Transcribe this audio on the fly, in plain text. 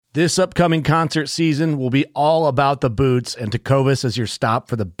This upcoming concert season will be all about the boots, and Coues is your stop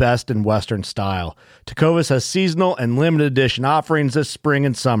for the best in Western style. Coues has seasonal and limited edition offerings this spring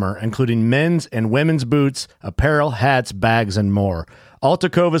and summer, including men's and women's boots, apparel, hats, bags, and more. All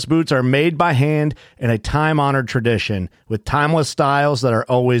Coues boots are made by hand in a time-honored tradition with timeless styles that are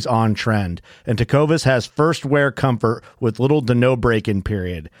always on trend. And Coues has first wear comfort with little to no break-in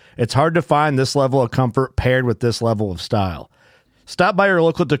period. It's hard to find this level of comfort paired with this level of style. Stop by your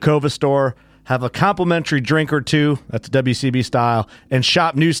local Coues store, have a complimentary drink or two, that's WCB style, and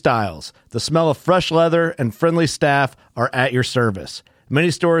shop new styles. The smell of fresh leather and friendly staff are at your service. Many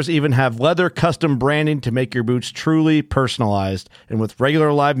stores even have leather custom branding to make your boots truly personalized. And with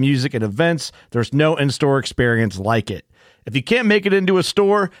regular live music and events, there's no in-store experience like it. If you can't make it into a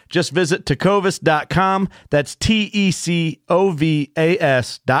store, just visit tecovas.com. That's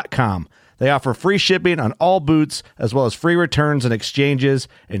TECOVAS.com. They offer free shipping on all boots, as well as free returns and exchanges,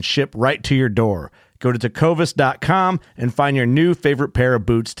 and ship right to your door. Go to tecovas.com and find your new favorite pair of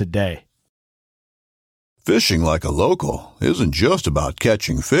boots today. Fishing like a local isn't just about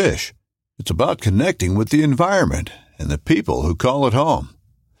catching fish. It's about connecting with the environment and the people who call it home.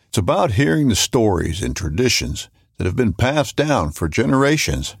 It's about hearing the stories and traditions that have been passed down for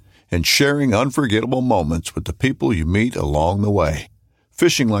generations and sharing unforgettable moments with the people you meet along the way.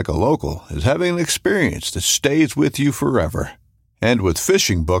 Fishing like a local is having an experience that stays with you forever. And with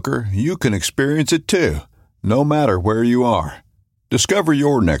Fishing Booker, you can experience it too, no matter where you are. Discover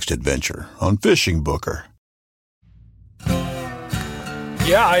your next adventure on Fishing Booker.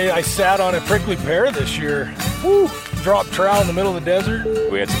 Yeah, I sat on a prickly pear this year. Woo! Dropped trout in the middle of the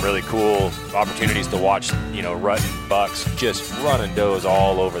desert. We had some really cool opportunities to watch, rut and bucks just running does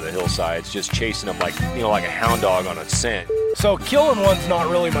all over the hillsides, just chasing them like a hound dog on a scent. So killing one's not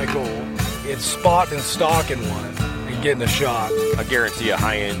really my goal. It's spotting and stalking one and getting a shot. I guarantee a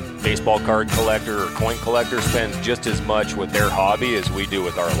high-end baseball card collector or coin collector spends just as much with their hobby as we do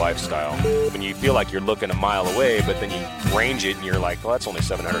with our lifestyle. When you feel like you're looking a mile away, but then you range it and you're like, well, that's only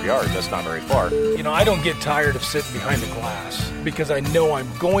 700 yards. That's not very far. I don't get tired of sitting behind the glass because I know I'm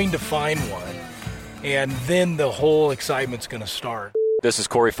going to find one, and then the whole excitement's going to start. This is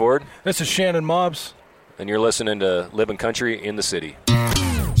Cory Ford. This is Shannon Mobbs. And you're listening to Living Country in the City.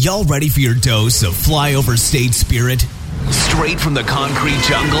 Y'all ready for your dose of flyover state spirit? Straight from the concrete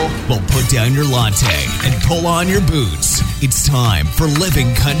jungle? Well, put down your latte and pull on your boots. It's time for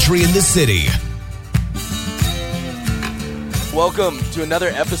Living Country in the City. Welcome to another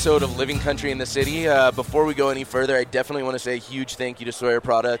episode of Living Country in the City. Before we go any further, I definitely want to say a huge thank you to Sawyer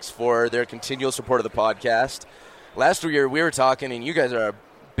Products for their continual support of the podcast. Last year we were talking, and you guys are a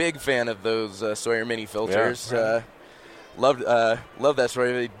big fan of those Sawyer mini filters. Yeah, right. Love that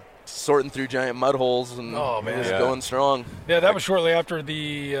story. Sorting through giant mud holes and going strong. Yeah, that was shortly after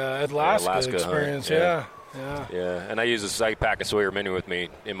the Alaska experience. Yeah, and I use a side pack of Sawyer mini with me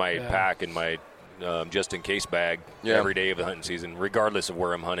in my pack in my just-in-case bag every day of the hunting season, regardless of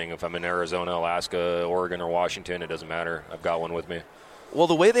where I'm hunting. If I'm in Arizona, Alaska, Oregon, or Washington, it doesn't matter. I've got one with me. Well,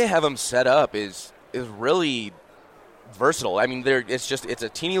 the way they have them set up is really versatile. I mean, it's a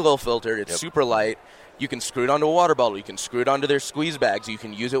teeny little filter. It's super light. You can screw it onto a water bottle. You can screw it onto their squeeze bags. You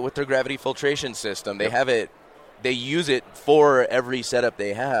can use it with their gravity filtration system. They have it. They use it for every setup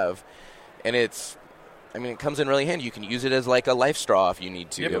they have, and it comes in really handy. You can use it as like a life straw if you need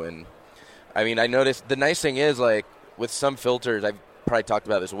to. Yep. And I noticed the nice thing is, like, with some filters, I've probably talked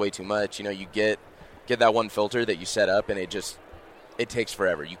about this way too much. You get that one filter that you set up, and it takes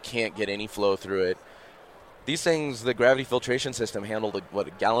forever. You can't get any flow through it. These things, the gravity filtration system handled a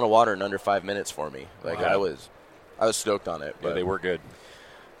gallon of water in under 5 minutes for me. Like, wow. I was stoked on it. Yeah, they were good.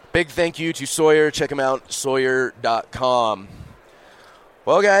 Big thank you to Sawyer. Check them out, Sawyer.com.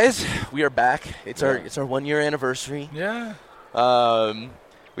 Well, guys, we are back. It's our 1 year anniversary. Yeah.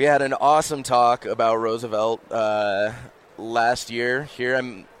 We had an awesome talk about Roosevelt last year. Here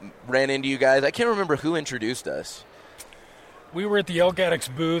I ran into you guys. I can't remember who introduced us. We were at the Elk Addicts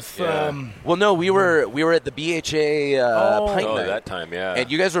booth. Yeah. Well, no, we were at the BHA Pint Night. That time, yeah.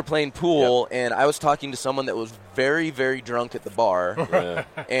 And you guys were playing pool, and I was talking to someone that was very, very drunk at the bar. Yeah.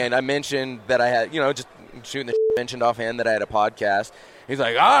 And I mentioned that I had, just shooting the shit, mentioned offhand that I had a podcast. He's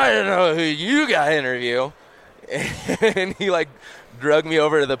like, I don't know who you got to interview. And he, drugged me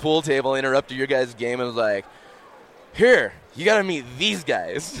over to the pool table, interrupted your guys' game, and was like, here, you got to meet these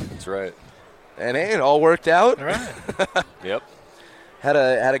guys. That's right. And hey, it all worked out. All right. Yep. Had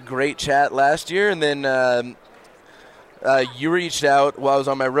a great chat last year, and then you reached out while I was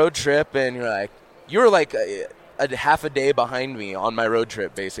on my road trip, and you were like a half a day behind me on my road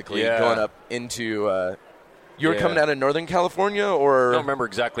trip, basically going up into You were coming out of Northern California, or? I don't remember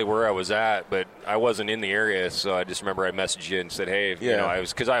exactly where I was at, but I wasn't in the area, so I just remember I messaged you and said, hey, you know, I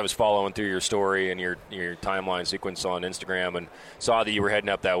was following through your story and your timeline sequence on Instagram and saw that you were heading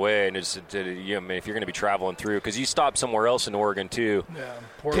up that way, and just said, if you're going to be traveling through, because you stopped somewhere else in Oregon too. Yeah,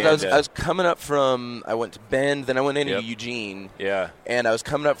 because I was coming up from, I went to Bend, then I went into Eugene. Yeah. And I was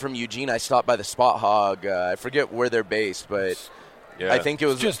coming up from Eugene. I stopped by the Spot Hog. I forget where they're based, but I think it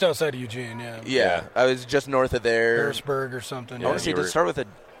was just outside of Eugene, Yeah, I was just north of there. Harrisburg or something. I want to say, does it start with a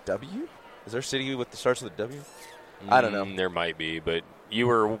W? Is there a city that starts with a W? I don't know. There might be, but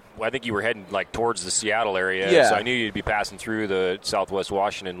I think you were heading like towards the Seattle area. Yeah. So I knew you'd be passing through the Southwest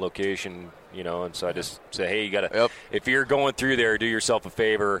Washington location, you know, and so I just said, hey, you got to, if you're going through there, do yourself a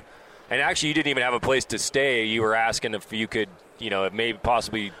favor. And actually, you didn't even have a place to stay. You were asking if you could, you know, maybe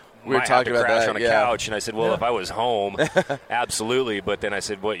possibly we were talking about crash on a couch, and I said, well, if I was home, absolutely. But then I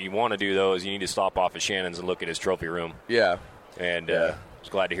said, what you want to do, though, is you need to stop off at Shannon's and look at his trophy room. Yeah. And I was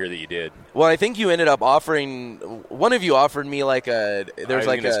glad to hear that you did. Well, I think you ended up offering – one of you offered me like a – I was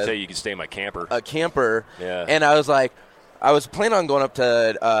going to say you could stay in my camper. A camper. Yeah. And I was like – I was planning on going up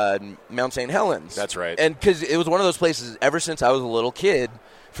to Mount St. Helens. That's right. And because it was one of those places ever since I was a little kid –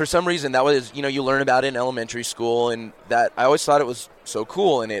 for some reason, that was, you know, you learn about it in elementary school, and that I always thought it was so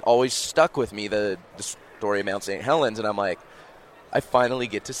cool, and it always stuck with me, the story of Mount St. Helens, and I'm like, I finally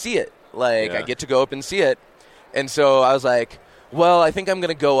get to see it. Like, I get to go up and see it. And so I was like, well, I think I'm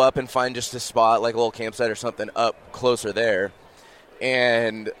going to go up and find just a spot, like a little campsite or something up closer there.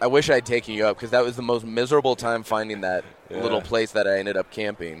 And I wish I'd taken you up, because that was the most miserable time finding that little place that I ended up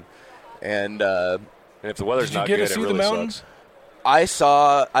camping. And if the weather's not good, it really sucks.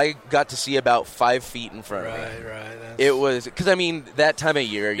 I got to see about 5 feet in front of me. Right. It was, because, I mean, that time of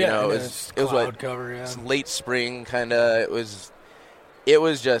year, you know, it was what, cover, it's late spring, kind of. It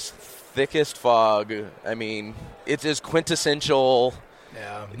was just thickest fog. I mean, it's as quintessential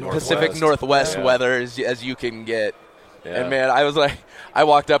Pacific Northwest weather as you can get. Yeah. And, man, I was like, I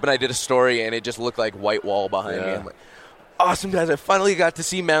walked up and I did a story, and it just looked like white wall behind me. I'm like, awesome, guys, I finally got to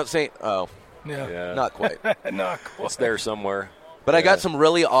see Mount St. Oh, not quite. Not quite. It's there somewhere. But I got some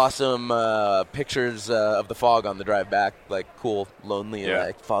really awesome pictures of the fog on the drive back, like cool, lonely, and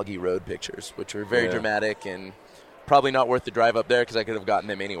like foggy road pictures, which were very dramatic and probably not worth the drive up there because I could have gotten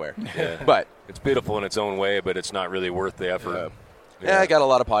them anywhere. Yeah. But it's beautiful in its own way, but it's not really worth the effort. Yeah, I got a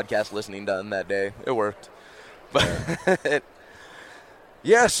lot of podcast listening done that day. It worked. But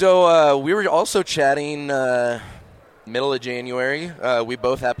so we were also chatting middle of January. We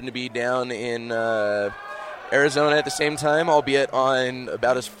both happened to be down in Arizona at the same time, albeit on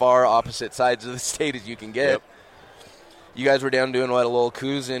about as far opposite sides of the state as you can get. Yep. You guys were down doing a little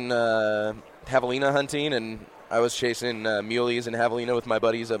Coues and javelina hunting, and I was chasing muleys and javelina with my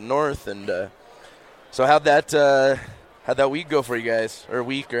buddies up north. And so how'd that week go for you guys, or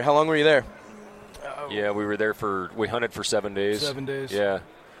week, or how long were you there? Yeah, we hunted for 7 days. 7 days. Yeah.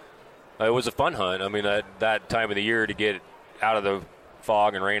 It was a fun hunt. I mean, that time of the year to get out of the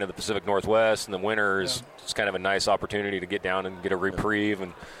fog and rain of the Pacific Northwest in the winter is it's kind of a nice opportunity to get down and get a reprieve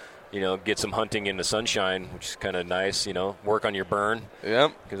and, you know, get some hunting in the sunshine, which is kind of nice, you know, work on your burn.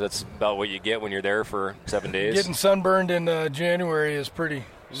 Yep. Because that's about what you get when you're there for 7 days. Getting sunburned in January is pretty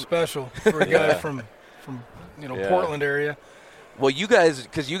special for a guy from Portland area. Well, you guys,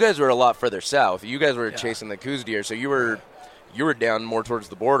 because you guys were a lot further south. You guys were chasing the Coues deer, so you were down more towards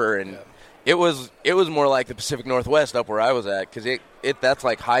the border, and it was more like the Pacific Northwest up where I was at, because that's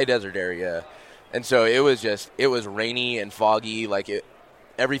like high desert area, and so it was rainy and foggy,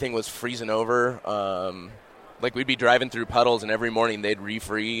 everything was freezing over. Like we'd be driving through puddles, and every morning they'd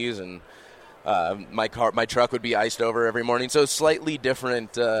refreeze, and my truck would be iced over every morning. So slightly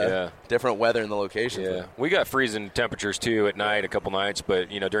different weather in the locations. Yeah, we got freezing temperatures too at night, a couple nights, but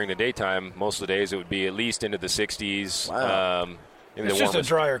during the daytime, most of the days it would be at least into the 60s. Wow. It's just a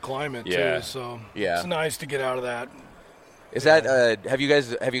drier climate too, so it's nice to get out of that. Is that have you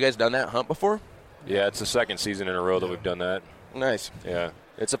guys done that hunt before? Yeah, it's the second season in a row that we've done that. Nice. Yeah.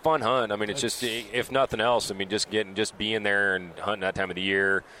 It's a fun hunt. I mean, it's just, if nothing else, I mean, just being there and hunting that time of the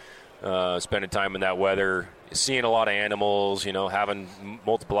year, spending time in that weather, seeing a lot of animals, having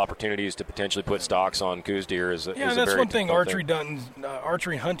multiple opportunities to potentially put stocks on Coues deer is that's one thing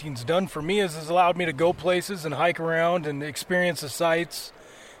archery hunting's done for me is allowed me to go places and hike around and experience the sights,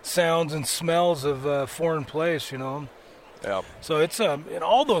 sounds, and smells of a foreign place, Yeah. So it's in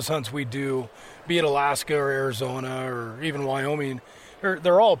all those hunts we do, be it Alaska or Arizona or even Wyoming,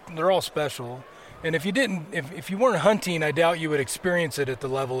 they're all special. And if you weren't hunting, I doubt you would experience it at the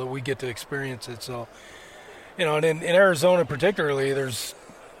level that we get to experience it. So, and in Arizona particularly, there's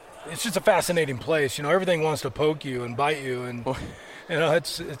it's just a fascinating place. Everything wants to poke you and bite you, and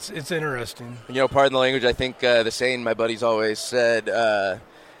it's interesting. Pardon the language. I think the saying my buddies always said,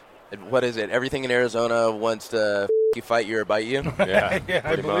 what is it? Everything in Arizona wants to fight you or bite you. Yeah, yeah,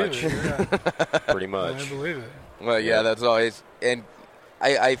 pretty much. Pretty much. I believe it. Well, yeah, that's always. And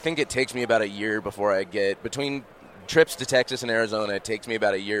I think it takes me about a year before I get between trips to Texas and Arizona. It takes me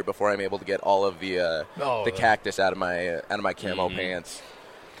about a year before I'm able to get all of the cactus out of my camo pants.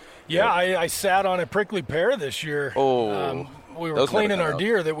 Yeah, I sat on a prickly pear this year. Oh, we were cleaning our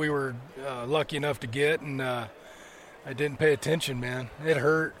deer that we were lucky enough to get, and I didn't pay attention, man. It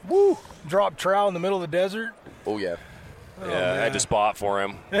hurt. Woo! Dropped trout in the middle of the desert. Oh, yeah. I had to spot for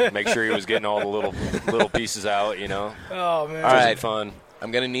him, make sure he was getting all the little pieces out, Oh, man. All right. Fun. I'm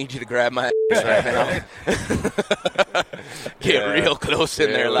going to need you to grab my right now. Get real close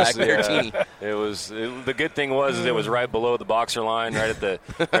in there like they're teeny. The good thing was it was right below the boxer line, right at the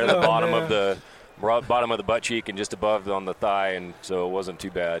bottom of the butt cheek and just above on the thigh, and so it wasn't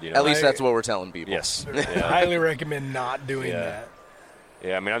too bad. At least that's what we're telling people. Yes. I highly recommend not doing that.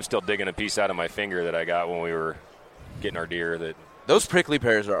 Yeah, I mean, I'm still digging a piece out of my finger that I got when we were getting our deer. Those prickly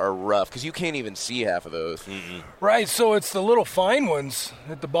pears are rough because you can't even see half of those. Mm-mm. Right, so it's the little fine ones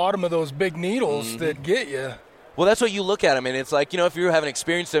at the bottom of those big needles that get you. Well, that's what you look at them, and it's like, if you haven't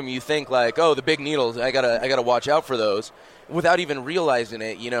experienced them, you think like, oh, the big needles, I gotta watch out for those. Without even realizing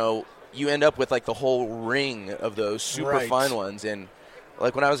it, you end up with like the whole ring of those super fine ones. And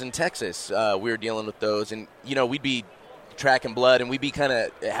like when I was in Texas, we were dealing with those, and we'd be tracking blood, and we'd be kind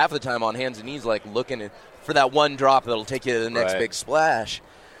of half the time on hands and knees, like looking for that one drop that'll take you to the next big splash.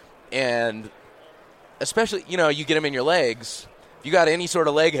 And especially, you get them in your legs. If you got any sort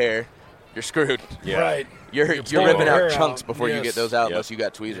of leg hair, you're screwed. Yeah. Right. You're ripping out chunks before you get those out, unless you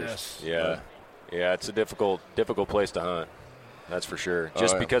got tweezers. Yes. Yeah, it's a difficult place to hunt. That's for sure.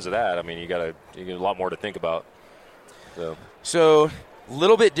 Just because of that, I mean, you get a lot more to think about. So a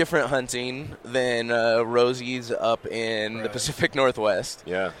little bit different hunting than Rosie's up in the Pacific Northwest.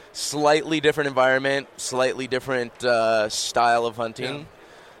 Yeah. Slightly different environment, slightly different style of hunting.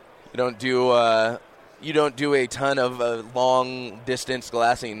 Yeah. You don't do a ton of long distance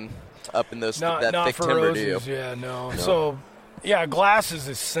glassing up in that thick timber, Rosie's, do you? Yeah, no. So, glass is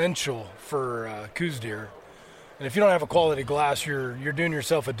essential for Coues deer. And if you don't have a quality glass, you're doing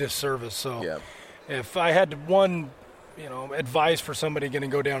yourself a disservice. So if I had one, advice for somebody going to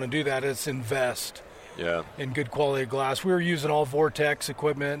go down and do that, it's invest in good quality glass. We were using all Vortex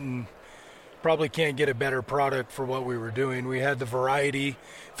equipment and probably can't get a better product for what we were doing. We had the variety,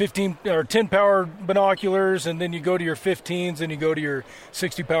 15 or 10 power binoculars, and then you go to your 15s and you go to your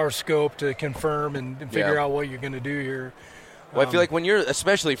 60 power scope to confirm and figure out what you're going to do here. Well, I feel like when you're,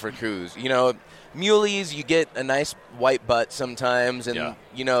 especially for Coues, muleys, you get a nice white butt sometimes, and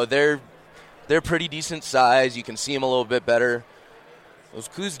they're pretty decent size. You can see them a little bit better. Those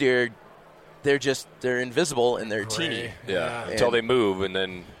Coues deer, they're invisible and they're teeny. Yeah, until they move, and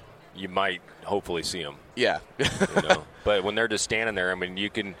then you might hopefully see them. Yeah. But when they're just standing there, I mean, you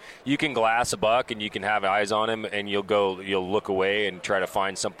can glass a buck and you can have eyes on him, and you'll look away and try to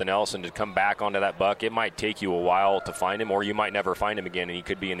find something else and to come back onto that buck. It might take you a while to find him, or you might never find him again, and he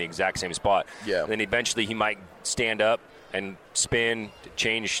could be in the exact same spot. Yeah. And then eventually he might stand up and spin,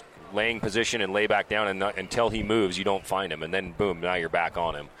 change laying position, and lay back down, and until he moves, you don't find him, and then boom, now you're back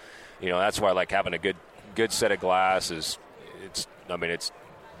on him. That's why I like having a good set of glass is it's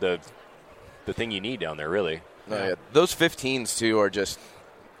the thing you need down there, really. Those 15s too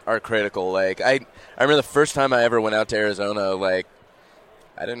are critical. Like I remember the first time I ever went out to Arizona, like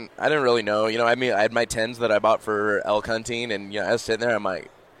I didn't really know. I had my 10s that I bought for elk hunting, and I was sitting there, I'm like,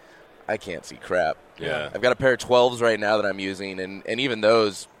 I can't see crap. Yeah. I've got a pair of 12s right now that I'm using, and even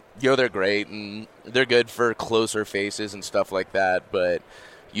those, they're great and they're good for closer faces and stuff like that, but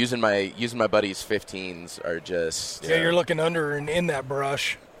using my buddy's 15s are just you're looking under and in that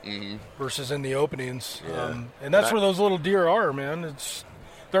brush. Mm-hmm. Versus in the openings. And that's where those little deer are, man.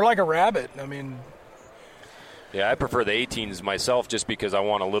 They're like a rabbit. I mean, I prefer the 18s myself just because I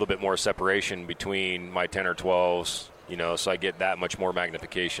want a little bit more separation between my 10 or 12s, so I get that much more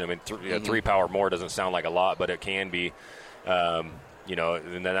magnification. I mean, 3 power more doesn't sound like a lot, but it can be, and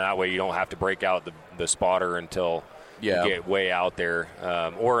then that way you don't have to break out the spotter until you get way out there,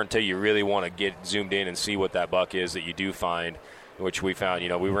 or until you really want to get zoomed in and see what that buck is that you do find. Which we found,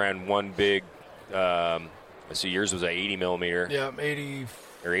 we ran one big, yours was an 80 millimeter. Yeah, 80.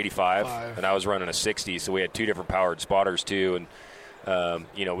 Or 85, and I was running a 60, so we had 2 different powered spotters too, and,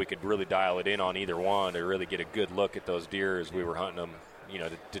 we could really dial it in on either one to really get a good look at those deer as we were hunting them,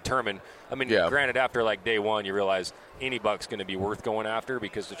 to determine. I mean, granted, after like day one, you realize any buck's going to be worth going after,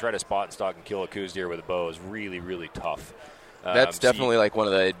 because to try to spot and stalk and kill a Coues deer with a bow is really, really tough. That's definitely like one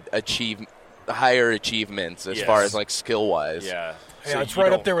of the higher achievements as far as like skill wise. Yeah, it's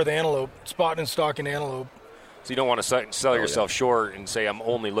right up there with antelope, spotting and stalking antelope. So you don't want to sell yourself short and say I'm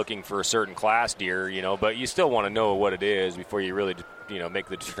only looking for a certain class deer, but you still want to know what it is before you really, make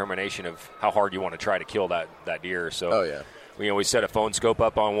the determination of how hard you want to try to kill that deer. So, we set a phone scope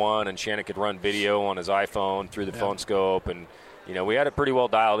up on one, and Shannon could run video on his iPhone through the phone scope, and we had it pretty well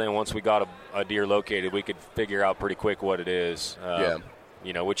dialed in. Once we got a deer located, we could figure out pretty quick what it is.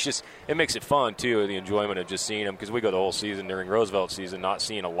 Which just it makes it fun too, the enjoyment of just seeing them, because we go the whole season during Roosevelt season not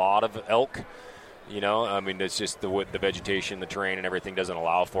seeing a lot of elk. It's just the vegetation, the terrain, and everything doesn't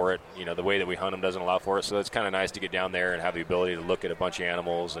allow for it. The way that we hunt them doesn't allow for it. So it's kind of nice to get down there and have the ability to look at a bunch of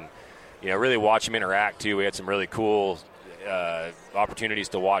animals and, really watch them interact too. We had some really cool opportunities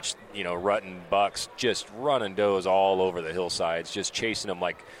to watch, rut and bucks just running does all over the hillsides, just chasing them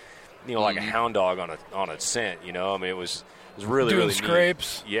like a hound dog on a scent. It was really, doing really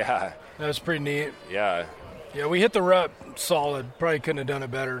scrapes. Neat. Yeah, that was pretty neat. Yeah, we hit the rut solid. Probably couldn't have done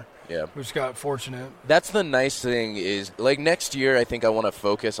it better. Yeah, we just got fortunate. That's the nice thing is, like, next year I think I want to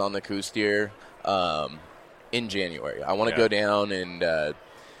focus on the Coues deer in January. I want to go down and,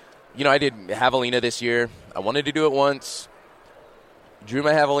 I did javelina this year. I wanted to do it once. Drew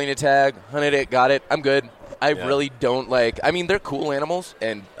my javelina tag, hunted it, got it. I'm good. I really don't they're cool animals,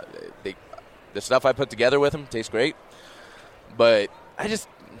 and the stuff I put together with them tastes great. But I just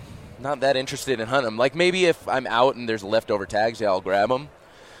not that interested in hunting them. Like, maybe if I'm out and there's leftover tags, I'll grab them.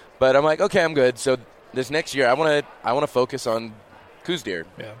 But I'm like, okay, I'm good. So this next year, I want to focus on Coues deer.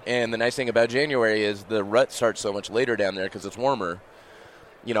 Yeah. And the nice thing about January is the rut starts so much later down there because it's warmer.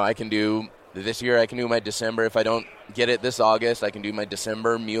 I can do this year. I can do my December. If I don't get it this August, I can do my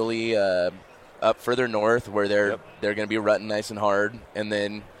December muley up further north where they're going to be rutting nice and hard. And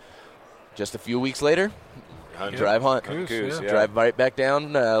then just a few weeks later, drive hunt. Coues, Drive right back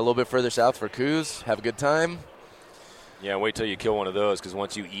down a little bit further south for Coues. Have a good time. Yeah, wait till you kill one of those, because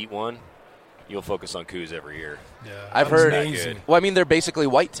once you eat one, you'll focus on Coues every year. Yeah, I've heard. Amazing. Well, they're basically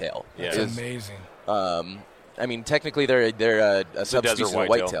whitetail. Yeah, it's amazing. Technically they're a subspecies of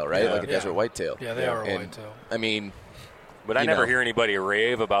whitetail, right? Yeah. Like a desert whitetail. Yeah, they are a whitetail. But I never hear anybody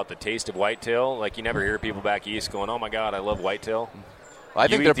rave about the taste of whitetail. Like, you never hear people back east going, "Oh my God, I love whitetail." Well, I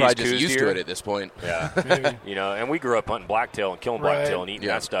think they're probably just used to it at this point. Yeah, maybe. And we grew up hunting blacktail and killing blacktail and eating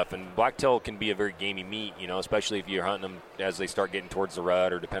that stuff. And blacktail can be a very gamey meat, especially if you're hunting them as they start getting towards the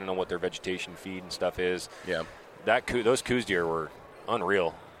rut, or depending on what their vegetation feed and stuff is. Yeah, those Coues deer were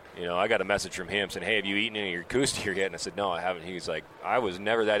unreal. I got a message from him saying, "Hey, have you eaten any of your Coues deer yet?" And I said, "No, I haven't." He's like, "I was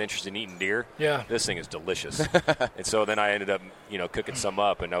never that interested in eating deer. Yeah, this thing is delicious." And so then I ended up, cooking some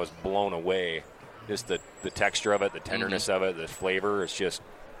up, and I was blown away. Just the texture of it, the tenderness of it, the flavor. It's just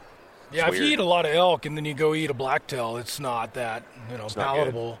if you eat a lot of elk and then you go eat a blacktail, it's not that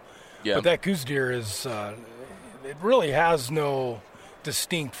palatable. Yeah, but that Coues deer is it really has no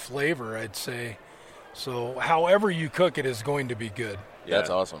distinct flavor, I'd say. So however you cook it is going to be good. Yeah,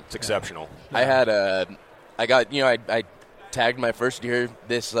 that's awesome. It's exceptional. Yeah. I tagged my first deer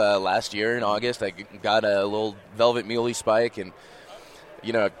this last year in August. I got a little velvet muley spike, and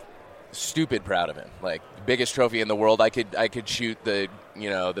stupid proud of him. Like, biggest trophy in the world. I could shoot the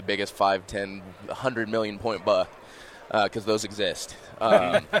biggest 5, 10, 100 million point buck, because those exist.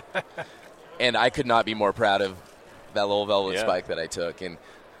 And I could not be more proud of that little velvet spike that I took. And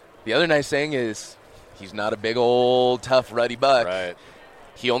the other nice thing is, he's not a big old tough ruddy buck. Right.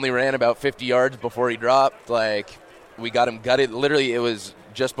 He only ran about 50 yards before he dropped. Like, we got him gutted. Literally, it was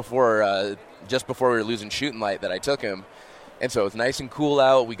just before we were losing shooting light that I took him. And so it was nice and cool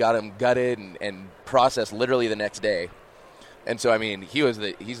out. We got him gutted and processed literally the next day. And so, he's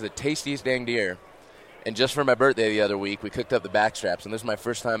the tastiest dang deer. And just for my birthday the other week, we cooked up the backstraps. And this is my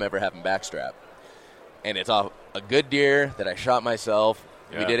first time ever having backstrap. And it's a good deer that I shot myself.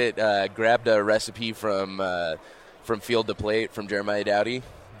 Yeah. We did it, grabbed a recipe from Field to Plate from Jeremiah Dowdy,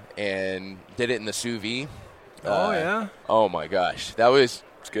 and did it in the sous vide. Oh, my gosh.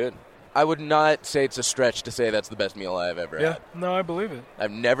 It's good. I would not say it's a stretch to say that's the best meal I've ever had. Yeah, no, I believe it. I've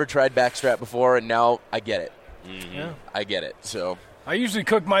never tried backstrap before, and now I get it. Mm-hmm. Yeah. I get it. So I usually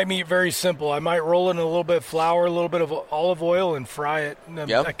cook my meat very simple. I might roll it in a little bit of flour, a little bit of olive oil, and fry it. And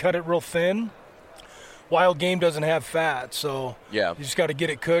I cut it real thin. Wild game doesn't have fat, so you just got to get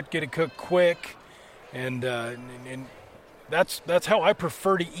it cooked quick, and that's how I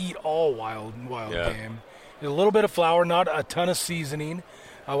prefer to eat all wild game. A little bit of flour, not a ton of seasoning.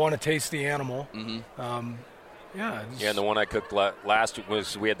 I want to taste the animal. Mm-hmm. Yeah. Yeah, and the one I cooked last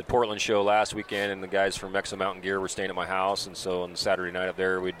was we had the Portland show last weekend, and the guys from Mexico Mountain Gear were staying at my house, and so on Saturday night up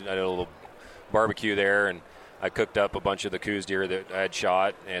there, I did a little barbecue there, and I cooked up a bunch of the Coues deer that I had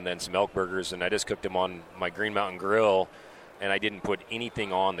shot, and then some elk burgers, and I just cooked them on my Green Mountain grill, and I didn't put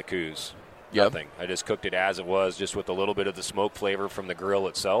anything on the Coues. Nothing. I just cooked it as it was, just with a little bit of the smoke flavor from the grill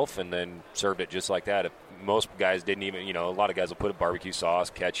itself, and then served it just like that. If most guys didn't even, a lot of guys will put a barbecue sauce,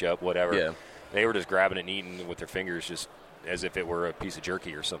 ketchup, whatever. Yeah. They were just grabbing it and eating it with their fingers just as if it were a piece of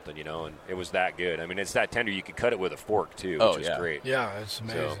jerky or something, and it was that good. I mean, it's that tender. You could cut it with a fork, too, which is great. Yeah, it's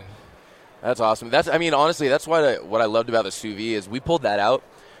amazing. So, that's awesome. Honestly, that's what I loved about the sous vide is we pulled that out.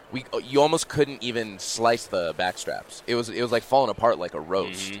 You almost couldn't even slice the back straps. It was like falling apart like a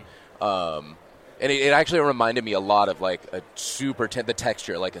roast. Mm-hmm. And it actually reminded me a lot of like a the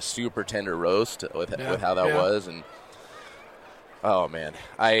texture, like a super tender roast with how that was. And oh man,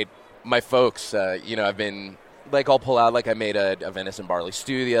 my folks, I've been like, I'll pull out, like I made a venison barley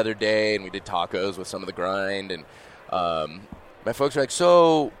stew the other day, and we did tacos with some of the grind. And my folks are like,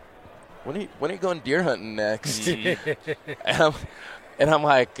 so when are you going deer hunting next? and I'm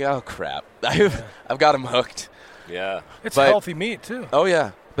like, oh crap, I've got them hooked. Yeah, it's healthy meat too. Oh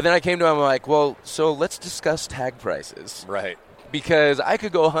yeah. But then I came to him, I'm like, well, so let's discuss tag prices. Right. Because I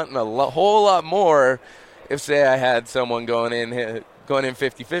could go hunting whole lot more if, say, I had someone going in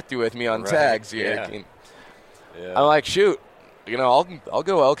 50-50 with me on tags. Yeah. I'm like, shoot, I'll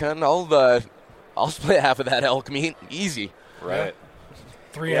go elk hunting. I'll split half of that elk meat. Easy. Right.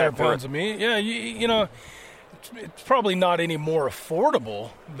 300 pounds of meat. Yeah, it's probably not any more affordable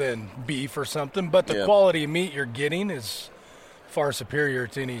than beef or something, but the quality of meat you're getting is far superior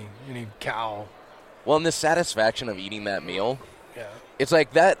to any cow. Well, and the satisfaction of eating that meal, it's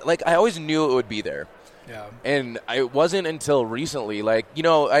like that. Like I always knew it would be there. Yeah. And it wasn't until recently, like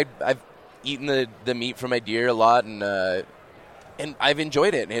I've eaten the meat from my deer a lot, and I've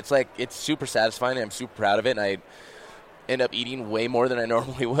enjoyed it. And it's super satisfying. And I'm super proud of it, and I end up eating way more than I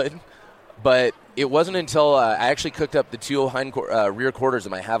normally would. But it wasn't until I actually cooked up the two rear quarters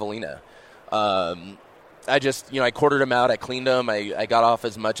of my javelina. I quartered them out. I cleaned them. I got off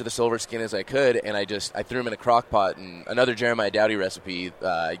as much of the silver skin as I could, and I threw them in a crock pot. And another Jeremiah Dowdy recipe,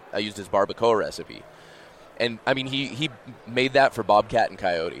 I used his barbacoa recipe. And, I mean, he made that for bobcat and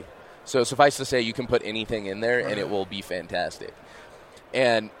coyote. So suffice to say, you can put anything in there, and it will be fantastic.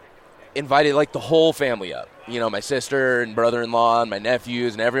 And invited, like, the whole family up. My sister and brother-in-law and my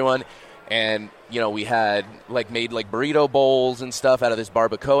nephews and everyone. And, we had, made, burrito bowls and stuff out of this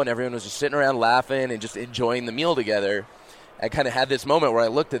barbacoa, and everyone was just sitting around laughing and just enjoying the meal together. I kind of had this moment where I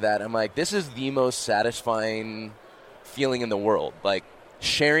looked at that, and I'm like, this is the most satisfying feeling in the world. Like,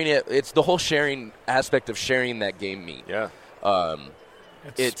 sharing it, it's the whole sharing aspect of sharing that game meat. Yeah.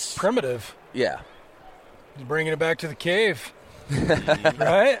 It's primitive. Yeah. You're bringing it back to the cave.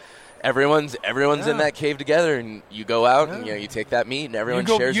 Right? Everyone's in that cave together, and you go out and you take that meat and everyone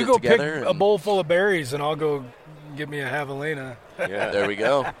shares it together. You go pick a bowl full of berries, and I'll go get me a javelina. Yeah, there we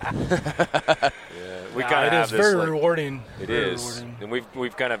go. We kind of have this. It is very rewarding. It is, and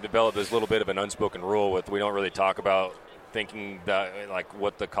we've kind of developed this little bit of an unspoken rule with we don't really talk about thinking that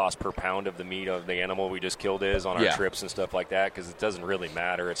what the cost per pound of the meat of the animal we just killed is on our trips and stuff like that, because it doesn't really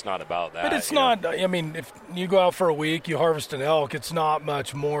matter. It's not about that. But it's not. I mean, if you go out for a week, you harvest an elk, it's not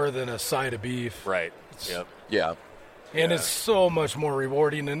much more than a side of beef. Right. Yeah. And it's so much more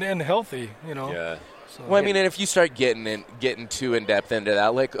rewarding and healthy. Yeah. So, well, I mean, and if you start getting too in depth into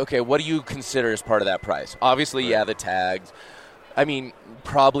that, like, okay, what do you consider as part of that price? Obviously, the tags. I mean,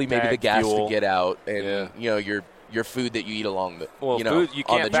 probably maybe the gas fuel. To get out, and your food that you eat along the food, you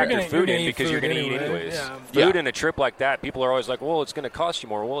can't pack your food in because you're going to eat anyways. Food in a trip like that, people are always like, well, it's going to cost you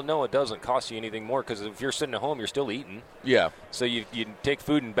more. Well, no, it doesn't cost you anything more, because if you're sitting at home, you're still eating. Yeah. So you take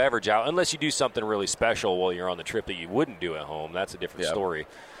food and beverage out, unless you do something really special while you're on the trip that you wouldn't do at home. That's a different story.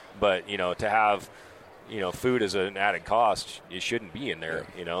 But, to have, food as an added cost, it shouldn't be in there,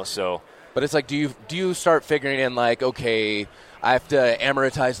 so. But it's like, do you start figuring in, like, okay, I have to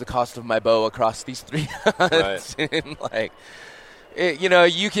amortize the cost of my bow across these 3 hunts. Right. And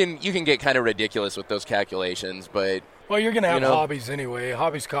you can get kind of ridiculous with those calculations, but you're going to have hobbies anyway.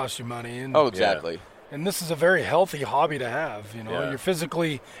 Hobbies cost you money. And, exactly. And this is a very healthy hobby to have. You're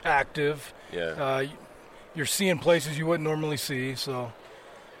physically active. Yeah. You're seeing places you wouldn't normally see, so.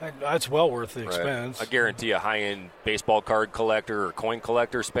 That's well worth the expense. I guarantee a high-end baseball card collector or coin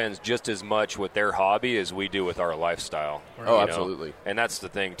collector spends just as much with their hobby as we do with our lifestyle. Oh, absolutely. And that's the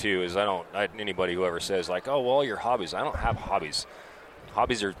thing, too, is anybody who ever says, like, oh, well, your hobbies. I don't have hobbies.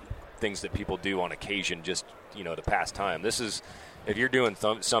 Hobbies are things that people do on occasion just, to pass time. This is, if you're doing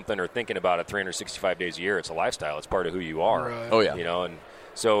something or thinking about it 365 days a year, it's a lifestyle. It's part of who you are. Right. Oh, yeah. And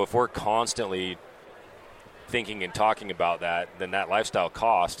so if we're constantly thinking and talking about that, then that lifestyle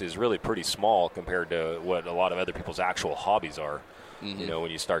cost is really pretty small compared to what a lot of other people's actual hobbies are. When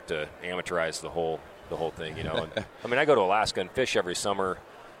you start to amateurize the whole thing, And, I mean, I go to Alaska and fish every summer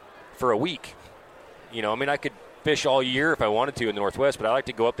for a week. I could fish all year if I wanted to in the Northwest, but I like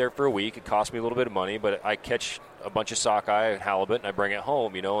to go up there for a week. It costs me a little bit of money, but I catch a bunch of sockeye and halibut, and I bring it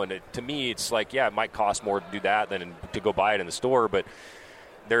home, and to me, it's like, yeah, it might cost more to do that than to go buy it in the store, but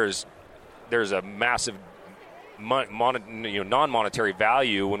there's a massive non-monetary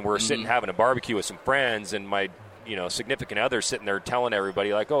value when we're sitting having a barbecue with some friends and my significant other sitting there telling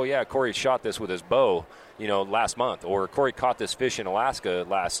everybody like, oh yeah, Cory shot this with his bow last month, or Cory caught this fish in Alaska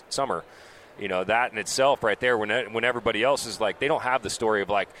last summer. That in itself right there, when everybody else is like, they don't have the story of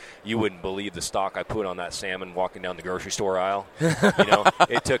like, you wouldn't believe the stock I put on that salmon walking down the grocery store aisle.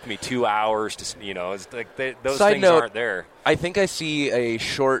 It took me 2 hours to, it's like those Side things note, aren't there. I think I see a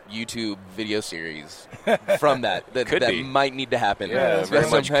short YouTube video series from that might need to happen. Yeah,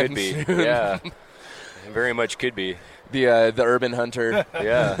 very much could be. Yeah, very much could be. The urban hunter.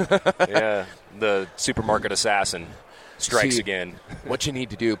 Yeah. The supermarket assassin strikes again. What you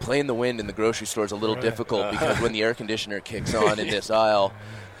need to do, play in the wind in the grocery store is a little difficult because when the air conditioner kicks on in this aisle,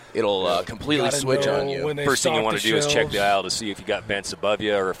 it'll completely switch on you. First thing you want to do is check the aisle to see if you got vents above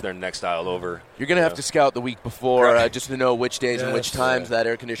you or if they're in the next aisle over. You're going to have to scout the week before just to know which days and which times that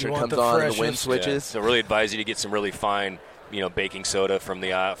air conditioner comes on and the wind switches. So really advise you to get some really fine, baking soda from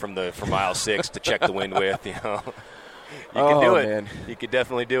aisle 6 to check the wind with, You can do it. Man. You could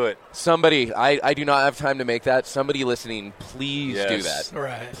definitely do it. Somebody, I do not have time to make that. Somebody listening, please do that.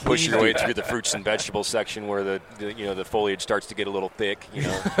 Right. Push your way through the fruits and vegetables section where the foliage starts to get a little thick. We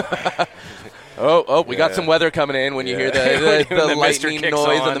got some weather coming in when you hear the lightning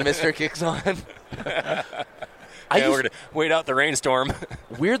noise and the mister kicks on. We're going to wait out the rainstorm.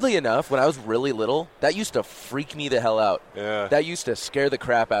 Weirdly enough, when I was really little, that used to freak me the hell out. Yeah. That used to scare the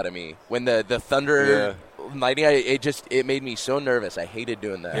crap out of me. When the thunder, lightning, it made me so nervous. I hated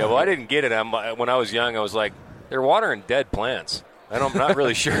doing that. Yeah, well, I didn't get it. When I was young, I was like, they're watering dead plants. I'm not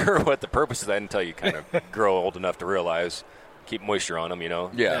really sure what the purpose is of that until you kind of grow old enough to realize. Keep moisture on them,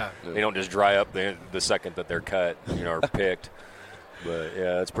 Yeah. They don't just dry up the second that they're cut, or picked. But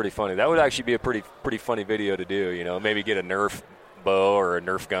yeah, that's pretty funny. That would actually be a pretty funny video to do. Maybe get a Nerf bow or a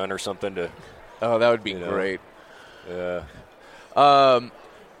Nerf gun or something to. Oh, that would be great. Yeah.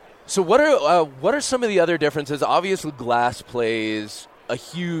 So what are some of the other differences? Obviously, glass plays a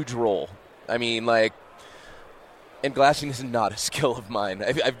huge role. I mean, and glassing is not a skill of mine.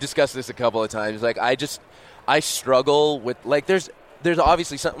 I've discussed this a couple of times. I struggle with there's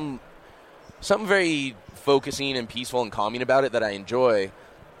obviously something very focusing and peaceful and calming about it that I enjoy,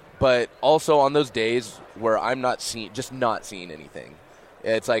 but also on those days where I'm not seeing anything,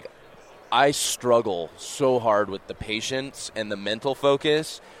 it's like I struggle so hard with the patience and the mental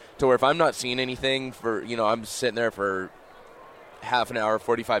focus to where if I'm not seeing anything for I'm sitting there for half an hour,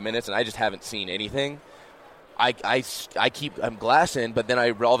 45 minutes, and I just haven't seen anything. I'm glassing, but then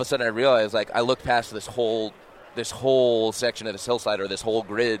all of a sudden I realize I look past this whole section of this hillside or this whole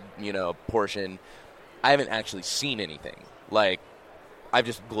grid portion. I haven't actually seen anything. I've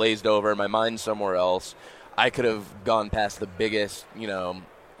just glazed over. My mind's somewhere else. I could have gone past the biggest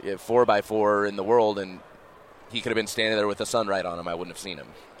 4x4 in the world, and he could have been standing there with the sun right on him. I wouldn't have seen him.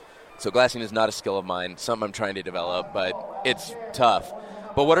 So glassing is not a skill of mine. Something I'm trying to develop, but it's tough.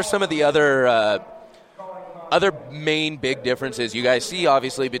 But what are some of the other main big differences you guys see,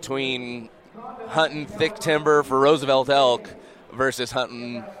 obviously, between hunting thick timber for Roosevelt elk versus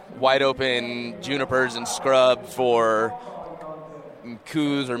hunting wide open junipers and scrub for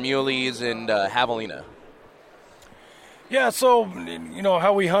Coues or muleys and javelina? Yeah, so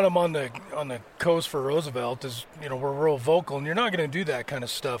how we hunt them on the coast for Roosevelt is we're real vocal, and you're not going to do that kind of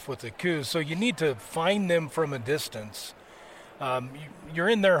stuff with the Coues. So you need to find them from a distance. You're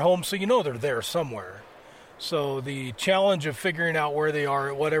in their home, so they're there somewhere. So the challenge of figuring out where they are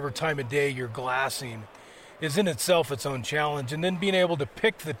at whatever time of day you're glassing is in itself its own challenge. And then being able to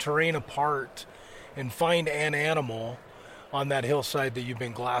pick the terrain apart and find an animal on that hillside that you've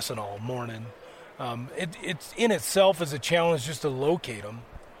been glassing all morning. It's in itself is a challenge just to locate them.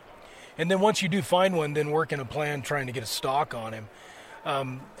 And then once you do find one, then working a plan trying to get a stalk on him.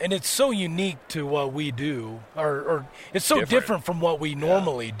 And it's so unique to what we do, or it's so different from what we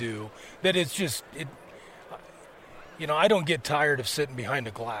normally do, that it's just I don't get tired of sitting behind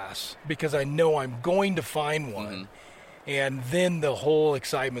a glass because I know I'm going to find one, and then the whole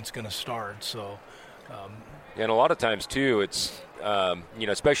excitement's going to start. So And a lot of times, too, it's,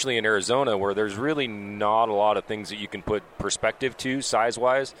 especially in Arizona where there's really not a lot of things that you can put perspective to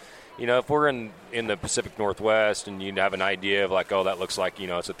size-wise. If we're in the Pacific Northwest and you have an idea of like, oh, that looks like,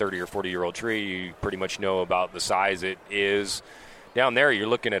 it's a 30 or 40-year-old tree, you pretty much know about the size it is. Down there, you're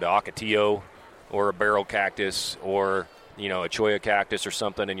looking at an ocotillo or a barrel cactus or, a cholla cactus or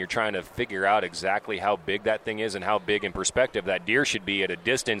something, and you're trying to figure out exactly how big that thing is and how big in perspective that deer should be at a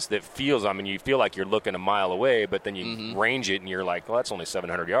distance that feels, you feel like you're looking a mile away, but then you range it and you're like, well, that's only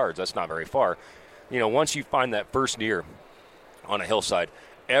 700 yards. That's not very far. Once you find that first deer on a hillside,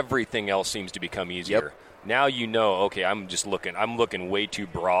 everything else seems to become easier. Yep. Now okay, I'm looking way too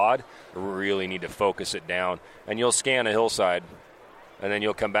broad. I really need to focus it down. And you'll scan a hillside, and then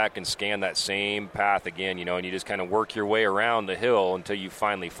you'll come back and scan that same path again, and you just kind of work your way around the hill until you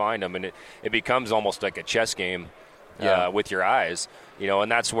finally find them. And it becomes almost like a chess game with your eyes,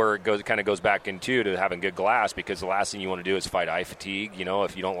 and that's where it kind of goes back into to having good glass, because the last thing you want to do is fight eye fatigue.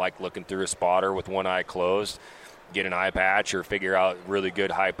 If you don't like looking through a spotter with one eye closed, get an eye patch or figure out really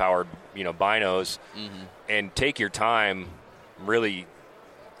good high-powered, binos, and take your time really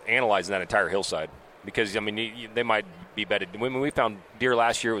analyzing that entire hillside. Because, they might be bedded. When we found deer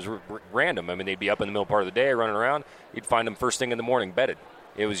last year, it was random. They'd be up in the middle part of the day running around. You'd find them first thing in the morning bedded.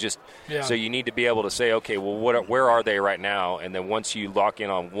 It was just so you need to be able to say, okay, well, where are they right now? And then once you lock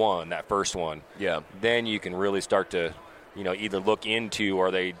in on that first one, then you can really start to, either look into are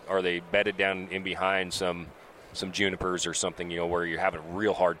they bedded down in behind some junipers or something, where you're having a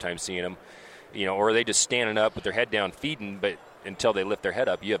real hard time seeing them, or are they just standing up with their head down feeding, but until they lift their head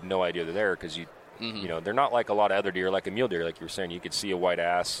up, you have no idea they're there because they're not like a lot of other deer, like a mule deer, like you were saying. You could see a white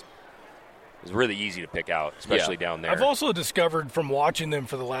ass. It's really easy to pick out, especially down there. I've also discovered from watching them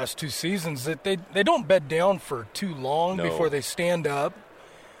for the last 2 seasons that they don't bed down for too long before they stand up,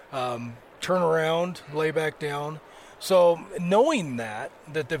 turn around, lay back down. So knowing that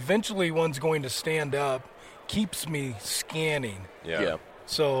eventually one's going to stand up keeps me scanning. Yeah.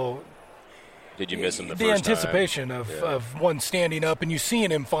 So did you miss him the first time? The anticipation of one standing up and you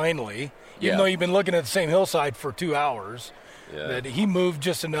seeing him finally, even though you've been looking at the same hillside for 2 hours, that he moved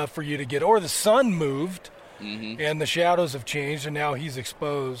just enough for you to get, or the sun moved and the shadows have changed and now he's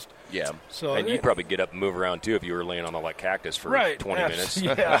exposed. Yeah. So and you'd probably get up and move around too if you were laying on the cactus for 20 minutes.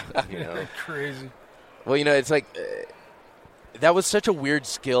 Yeah. Crazy. Well, it's like that was such a weird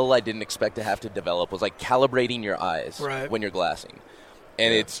skill I didn't expect to have to develop, was like calibrating your eyes when you're glassing.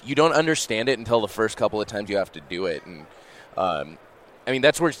 And you don't understand it until the first couple of times you have to do it. And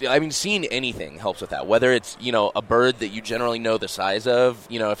that's where seeing anything helps with that. Whether it's a bird that you generally know the size of,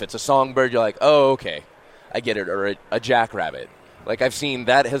 if it's a songbird, you're like, oh, okay, I get it, or a jackrabbit. Like I've seen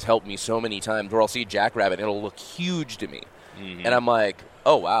that has helped me so many times where I'll see a jackrabbit and it'll look huge to me, and I'm like,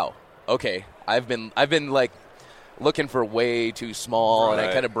 oh wow, okay, I've been like looking for way too small, and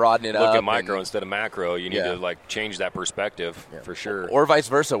I kind of broaden it up. Look at micro instead of macro. You need to change that perspective for sure, or vice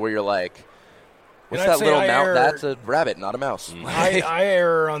versa, where you're like, what's that little mouse? That's a rabbit, not a mouse. I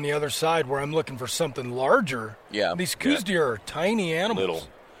err on the other side where I'm looking for something larger. Yeah. These Coues deer are tiny animals. Little.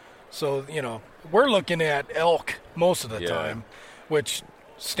 So, we're looking at elk most of the time, which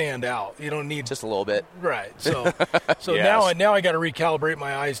stand out. You don't need just a little bit. Right. So now I got to recalibrate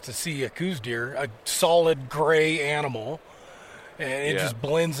my eyes to see a Coues deer, a solid gray animal, and it just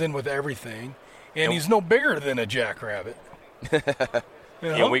blends in with everything. And he's no bigger than a jackrabbit.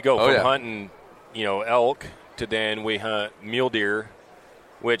 And we go from hunting elk to then we hunt mule deer,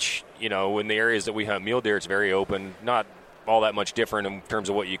 which, in the areas that we hunt mule deer, it's very open, not all that much different in terms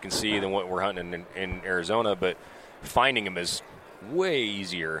of what you can see than what we're hunting in Arizona, but finding them is way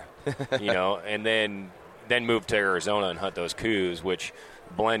easier, and then move to Arizona and hunt those Coues, which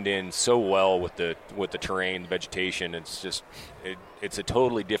blend in so well with the terrain, the vegetation. It's just, it's a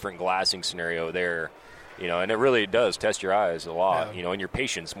totally different glassing scenario there. And it really does test your eyes a lot, and your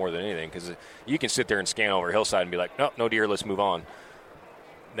patience more than anything, because you can sit there and scan over a hillside and be like, nope, no deer, let's move on.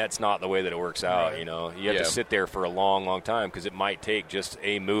 That's not the way that it works out, You have to sit there for a long, long time because it might take just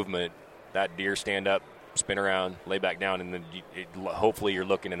a movement, that deer stand up, spin around, lay back down, and then hopefully you're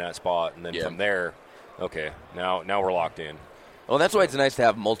looking in that spot. And then from there, okay, now we're locked in. Well, that's why it's nice to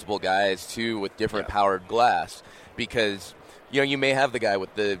have multiple guys, too, with different powered glass, because – you may have the guy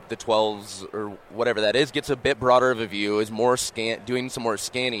with the 12s or whatever that is, gets a bit broader of a view, is more doing some more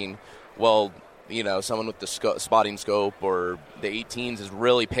scanning, while, someone with the spotting scope or the 18s is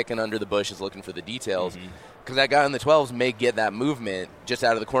really picking under the bushes looking for the details. Because that guy in the 12s may get that movement just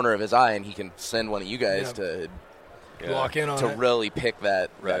out of the corner of his eye, and he can send one of you guys to lock in on to it. really pick that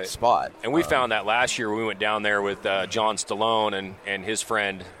spot. And we found that last year we went down there with John Stallone and his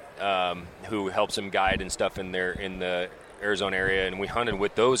friend who helps him guide and stuff in the Arizona area, and we hunted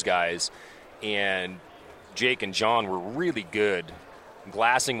with those guys. And Jake and John were really good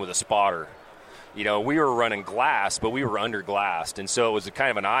glassing with a spotter. We were running glass, but we were underglassed, and so it was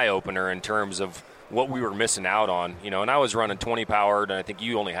kind of an eye-opener in terms of what we were missing out on. And I was running 20-powered, and I think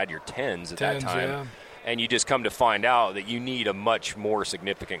you only had your 10s at that time. Yeah. And you just come to find out that you need a much more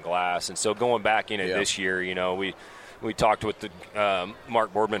significant glass. And so going back in it this year, we talked with the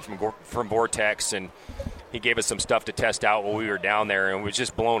Mark Boardman from Vortex, and he gave us some stuff to test out while we were down there, and was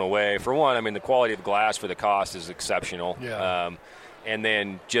just blown away. For one, I mean, the quality of the glass for the cost is exceptional. Yeah. And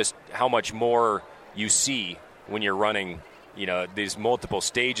then just how much more you see when you're running, these multiple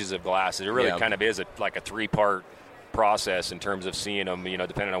stages of glasses. It really kind of is like a 3-part process in terms of seeing them,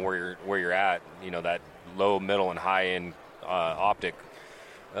 depending on where you're at, that low, middle, and high-end optic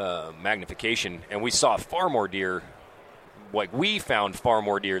magnification. And we saw far more deer. Like, we found far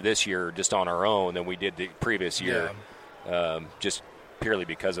more deer this year just on our own than we did the previous year, just purely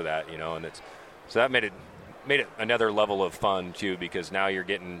because of that, and so that made it another level of fun too, because now you're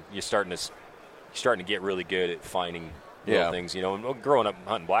starting to get really good at finding little things. And growing up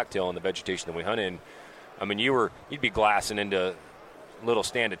hunting blacktail in the vegetation that we hunt in, I mean, you'd be glassing into a little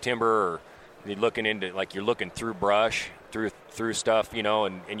stand of timber, or you're looking into, like, you're looking through brush, through stuff,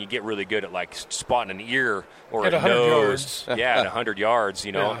 and you get really good at, like, spotting an ear or at a 100 nose. yards. At 100 yards,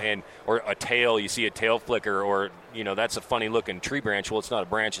 or a tail. You see a tail flicker, or that's a funny looking tree branch. Well, it's not a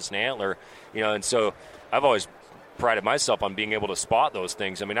branch; it's an antler. And so I've always prided myself on being able to spot those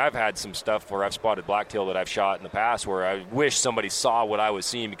things. I mean, I've had some stuff where I've spotted blacktail that I've shot in the past where I wish somebody saw what I was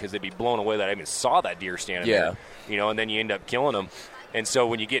seeing, because they'd be blown away that I even saw that deer standing there. And then you end up killing them. And so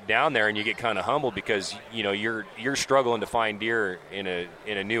when you get down there and you get kind of humbled because you're struggling to find deer in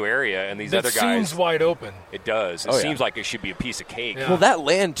a new area, and these other guys, seems wide open. It does. It seems like it should be a piece of cake. Well, that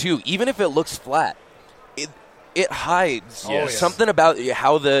land too, even if it looks flat, it hides something about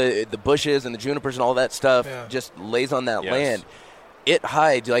how the bushes and the junipers and all that stuff just lays on that land. It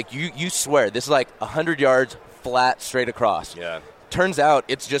hides, like, you swear this is like 100 yards flat straight across. Turns out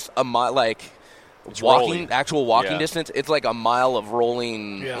it's just a mile, like, it's actual walking distance. It's like a mile of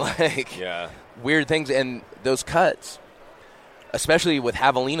rolling, weird things. And those cuts, especially with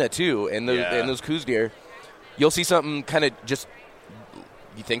javelina too, and those Coues deer, you'll see something kind of just,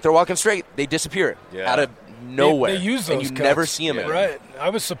 you think they're walking straight, they disappear out of nowhere. They use those and you cuts. never see them. Right.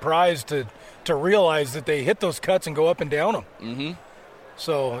 I was surprised to realize that they hit those cuts and go up and down them. Mm-hmm.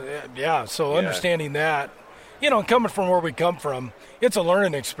 So understanding that, coming from where we come from, it's a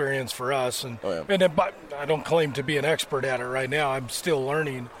learning experience for us. And I don't claim to be an expert at it right now. I'm still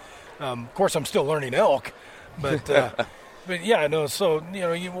learning. Of course, I'm still learning elk. But, so,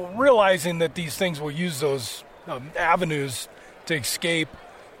 realizing that these things will use those avenues to escape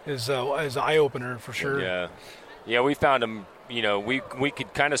is an eye-opener for sure. Yeah, we found them, we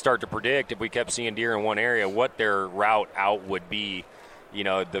could kind of start to predict, if we kept seeing deer in one area, what their route out would be.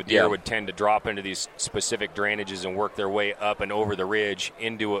 The deer would tend to drop into these specific drainages and work their way up and over the ridge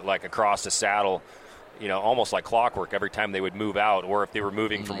into it, like across the saddle, almost like clockwork every time they would move out, or if they were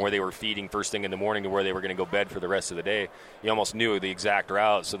moving from where they were feeding first thing in the morning to where they were going to go bed for the rest of the day. You almost knew the exact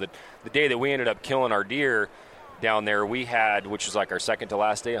route. So that the day that we ended up killing our deer down there, we had, which was like our second to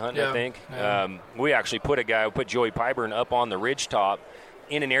last day of hunting, I think, we actually put Joey Pyburn up on the ridge top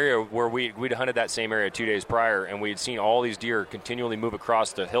in an area where we'd hunted that same area 2 days prior, and we had seen all these deer continually move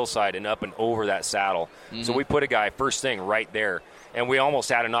across the hillside and up and over that saddle. So we put a guy first thing right there, and we almost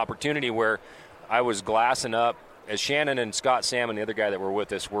had an opportunity where I was glassing up as Shannon and Scott Salmon, the other guy that were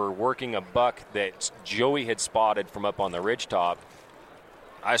with us, were working a buck that Joey had spotted from up on the ridge top.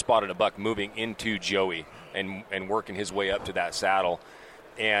 I spotted a buck moving into Joey and working his way up to that saddle.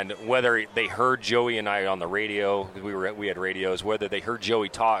 And whether they heard Joey and I on the radio, because we had radios, whether they heard Joey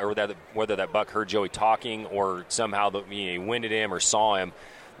talk, or whether that buck heard Joey talking, or somehow he winded him or saw him,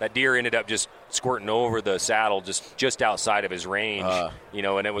 that deer ended up just squirting over the saddle just outside of his range,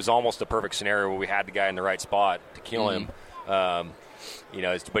 and it was almost a perfect scenario where we had the guy in the right spot to kill him, but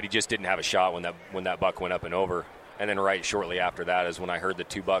he just didn't have a shot when that buck went up and over. And then right shortly after that is when I heard the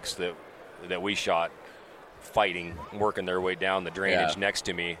two bucks that we shot fighting, working their way down the drainage next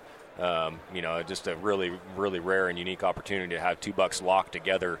to me. Just a really, really rare and unique opportunity to have two bucks locked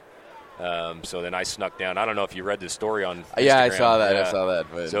together. So then I snuck down. I don't know if you read this story on Instagram. Yeah, I saw that.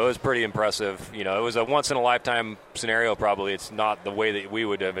 But. So it was pretty impressive. It was a once-in-a-lifetime scenario probably. It's not the way that we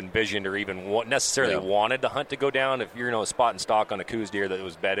would have envisioned or even necessarily wanted the hunt to go down. If you're a spot and stock on a Coues deer that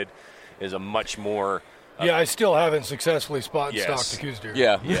was bedded is a much more Yeah, I still haven't successfully spot and Yes. stalked a Coues deer.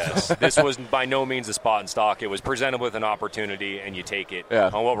 Yeah. Yes, this was by no means a spot and stalk. It was presented with an opportunity, and you take it Yeah.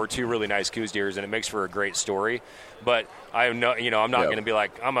 on what were two really nice Coues deers, and it makes for a great story. But I'm not going to be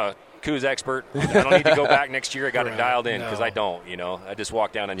like, I'm a Coues expert. I don't need to go back next year. I got it dialed in because I don't. I just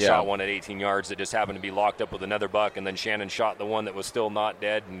walked down and shot one at 18 yards that just happened to be locked up with another buck, and then Shannon shot the one that was still not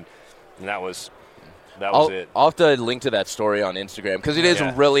dead, and that was it. I'll have to link to that story on Instagram because it is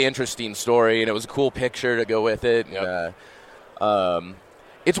a really interesting story, and it was a cool picture to go with it. Yep.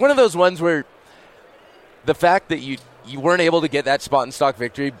 It's one of those ones where the fact that you weren't able to get that spot and stock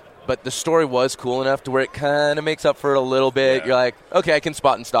victory, but the story was cool enough to where it kind of makes up for it a little bit. Yeah. You're like, okay, I can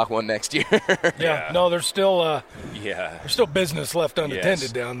spot and stock one next year. No, there's still business left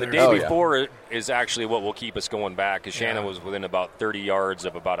unattended down there. The day before is actually what will keep us going back, because Shannon was within about 30 yards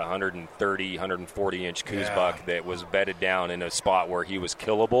of about 130, 140-inch Coues buck that was bedded down in a spot where he was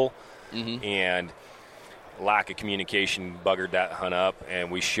killable, and lack of communication buggered that hunt up, and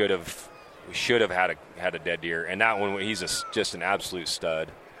we should have had a dead deer. And that one, he's just an absolute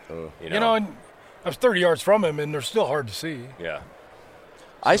stud. And I was 30 yards from him, and they're still hard to see. Yeah.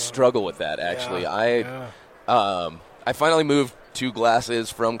 I struggle with that, actually. I finally moved to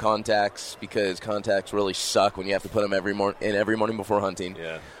glasses from contacts because contacts really suck when you have to put them every morning before hunting.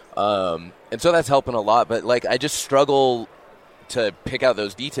 Yeah. And so that's helping a lot. But, I just struggle to pick out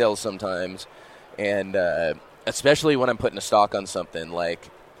those details sometimes. And especially when I'm putting a stock on something.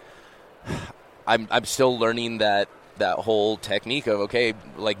 I'm still learning that whole technique of,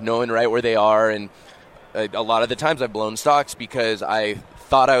 knowing right where they are. And a lot of the times I've blown stocks because I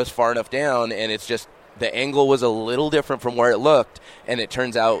thought I was far enough down, and it's just the angle was a little different from where it looked. And it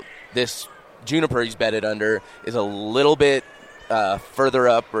turns out this juniper he's bedded under is a little bit further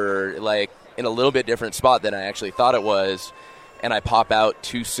up, or in a little bit different spot than I actually thought it was. And I pop out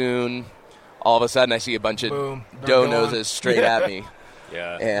too soon. All of a sudden I see a bunch of doe noses straight at me.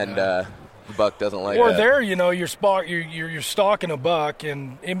 Yeah. And the buck doesn't like or that. there, you're stalking a buck,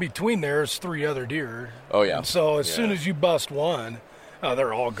 and in between there's 3 other deer. Oh, yeah. And so as soon as you bust one,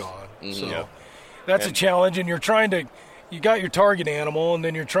 they're all gone. Mm-hmm. So that's a challenge, and you got your target animal, and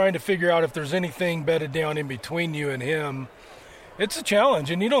then you're trying to figure out if there's anything bedded down in between you and him. It's a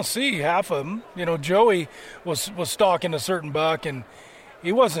challenge, and you don't see half of them. Joey was stalking a certain buck, and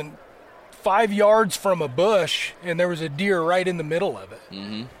he wasn't 5 yards from a bush, and there was a deer right in the middle of it.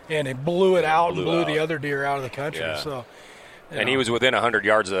 Mm-hmm. And it blew it out and blew the other deer out of the country. Yeah. So, and he was within 100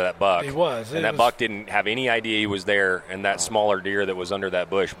 yards of that buck. He was. And that buck didn't have any idea he was there, and that smaller deer that was under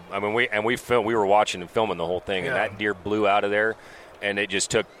that bush. I mean, we were watching and filming the whole thing, and that deer blew out of there, and it just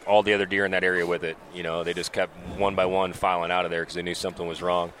took all the other deer in that area with it. They just kept one by one filing out of there because they knew something was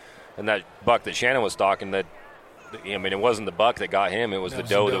wrong. And that buck that Shannon was stalking, it wasn't the buck that got him; it was the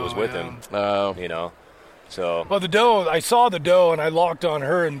doe that was with him. So. Well, the doe, I saw the doe, and I locked on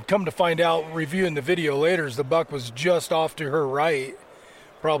her, and come to find out, reviewing the video later, is the buck was just off to her right,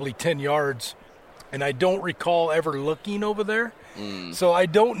 probably 10 yards, and I don't recall ever looking over there. So I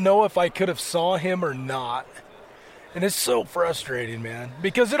don't know if I could have saw him or not. And it's so frustrating, man,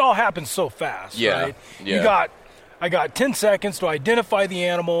 because it all happens so fast. Right? Yeah. I got 10 seconds to identify the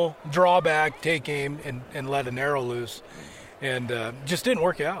animal, draw back, take aim, and let an arrow loose. And just didn't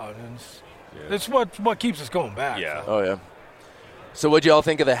work out. And that's what keeps us going back. Yeah. Oh, yeah. So what'd you all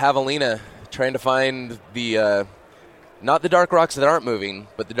think of the javelina, trying to find the, not the dark rocks that aren't moving,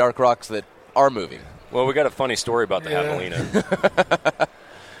 but the dark rocks that are moving? Well, we got a funny story about the javelina.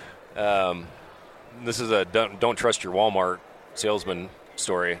 This is a don't trust your Walmart salesman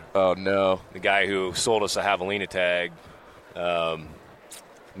story. Oh, no. The guy who sold us a javelina tag,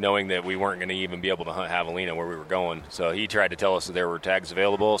 knowing that we weren't going to even be able to hunt javelina where we were going. So he tried to tell us that there were tags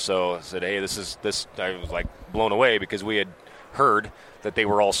available. So I said, hey, this. I was blown away because we had heard that they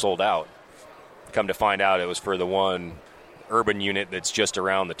were all sold out. Come to find out, it was for the one urban unit that's just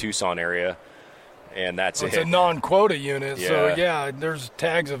around the Tucson area, and that's It's a non-quota unit, so there's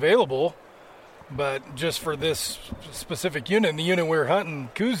tags available. But just for this specific unit, and the unit we were hunting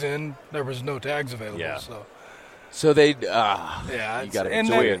Coues in, there was no tags available. Yeah. So they, you got to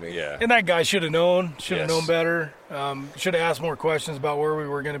enjoy me. Yeah. And that guy should have known better. Should have asked more questions about where we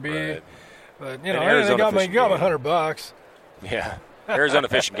were going to be. Right. But And they got me game. $100. Yeah. Arizona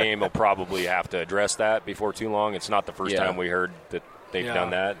Fishing Game will probably have to address that before too long. It's not the first time we heard that they've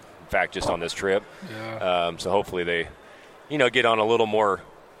done that. In fact, just on this trip. Yeah. So hopefully they, get on a little more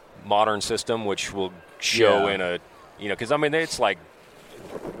modern system, which will show in a, because it's like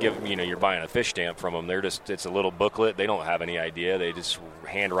you're buying a fish stamp from them. It's a little booklet. They don't have any idea. They just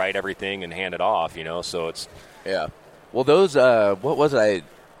handwrite everything and hand it off. So it's Well, those what was it?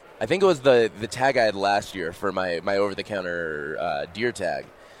 I think it was the tag I had last year for my over-the-counter deer tag.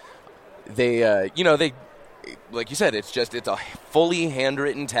 They, like you said, it's a fully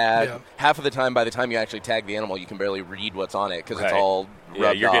handwritten tag. Yeah. Half of the time, by the time you actually tag the animal, you can barely read what's on it because it's all rubbed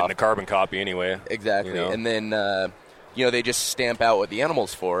off. You're getting a carbon copy anyway. Exactly. And then, they just stamp out what the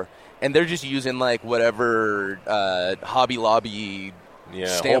animal's for. And they're just using, like, whatever Hobby Lobby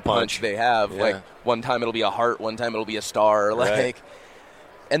stamp punch they have. Yeah. Like, one time it'll be a heart, one time it'll be a star. Like,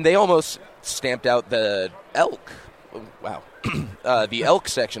 and they almost stamped out the elk. Wow. The elk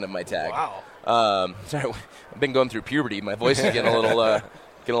section of my tag. Wow. Sorry, I've been going through puberty. My voice is getting a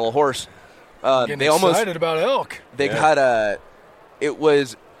little hoarse. Getting excited about elk. They got it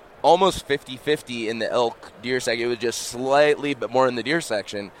was almost 50-50 in the elk deer section. It was just slightly but more in the deer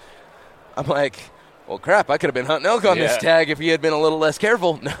section. I'm like, well, crap, I could have been hunting elk on this tag if he had been a little less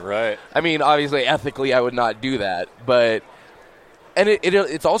careful. Right. I mean, obviously, ethically, I would not do that. But, and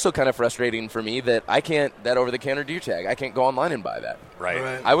it's also kind of frustrating for me that that over-the-counter deer tag, I can't go online and buy that. Right.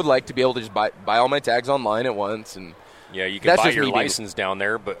 I would like to be able to just buy all my tags online at once. And yeah, you can buy your license down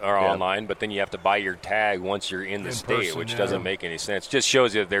there or online, but then you have to buy your tag once you're in the state, which doesn't make any sense. Just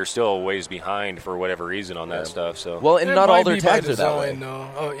shows you that they're still a ways behind for whatever reason on that stuff. So well, and not all their tags are that way. No.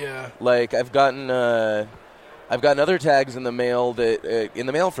 Oh yeah. Like I've gotten other tags in the mail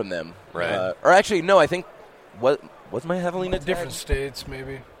from them. Right. Or actually, no, I think what's my Javelina tag? Different states,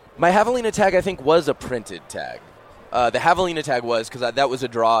 maybe. My Javelina tag, I think, was a printed tag. The Javelina tag was because that was a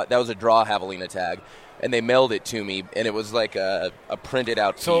draw Javelina tag. And they mailed it to me, and it was like a printed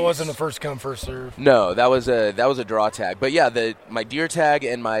out piece. So it wasn't a first come, first serve? No, that was a draw tag. But yeah, my deer tag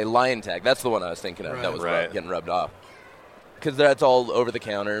and my lion tag, that's the one I was thinking of. Right. That was getting rubbed off. Because that's all over the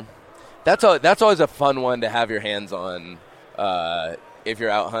counter. That's always a fun one to have your hands on if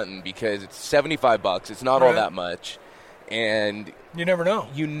you're out hunting because it's $75. It's not all that much. And you never know.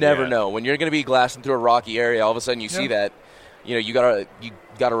 You never know. When you're going to be glassing through a rocky area, all of a sudden you see that. You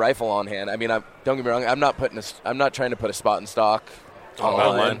got a rifle on hand. I mean, don't get me wrong. I'm not trying to put a spot in stock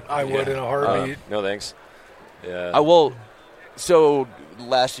online. I would in a heartbeat. No thanks. Yeah. I will. So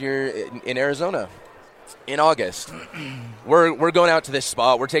last year in Arizona, in August, we're going out to this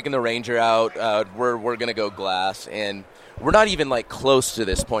spot. We're taking the Ranger out. We're gonna go glass, and we're not even like close to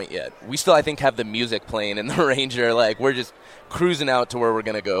this point yet. We still, I think, have the music playing in the Ranger. Like we're just cruising out to where we're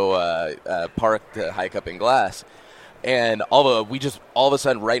gonna go park to hike up in glass. And all of a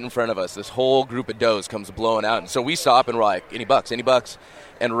sudden, right in front of us, this whole group of does comes blowing out. And so we stop and we're like, any bucks?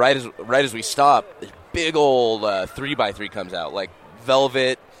 And right as we stop, this big old 3x3 comes out, like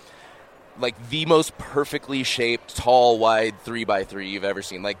velvet, like the most perfectly shaped, tall, wide 3x3 you've ever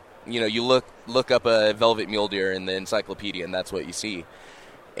seen. Like, you look up a velvet mule deer in the encyclopedia, and that's what you see.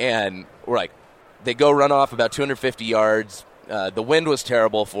 And we're like, they go run off about 250 yards. The wind was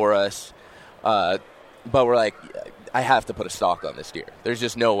terrible for us, but we're like, I have to put a stalk on this deer. There's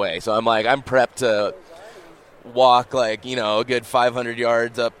just no way. So I'm prepped to walk like, a good 500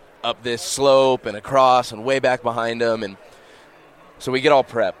 yards up this slope and across and way back behind him. And so we get all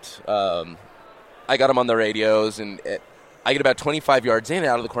prepped. I got him on the radios, and I get about 25 yards in,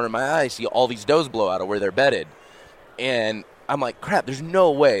 out of the corner of my eye, I see all these does blow out of where they're bedded. And I'm like, crap, there's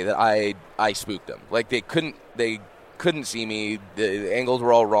no way that I spooked them. Like they couldn't see me. The angles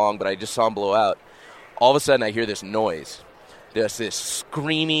were all wrong, but I just saw them blow out. All of a sudden, I hear this noise. There's this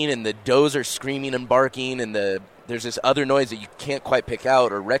screaming, and the does are screaming and barking, and there's this other noise that you can't quite pick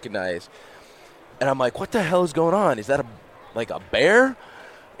out or recognize. And I'm like, what the hell is going on? Is that a bear?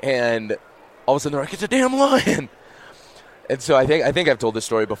 And all of a sudden, they're like, it's a damn lion. And so I think I've told this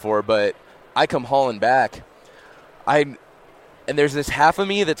story before, but I come hauling back. And there's this half of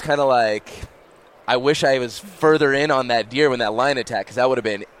me that's kind of like, I wish I was further in on that deer when that lion attacked, because that would have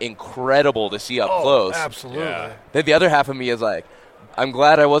been incredible to see up close. Absolutely. Yeah. Then the other half of me is like, I'm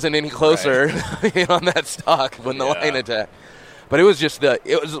glad I wasn't any closer on that stalk when the lion attacked. But it was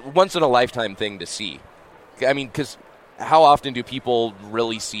it was once in a lifetime thing to see. I mean, because how often do people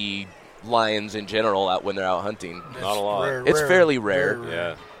really see lions in general out when they're out hunting? Not a lot. It's fairly rare.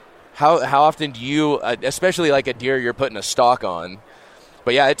 Yeah. How often do you, especially like a deer you're putting a stalk on?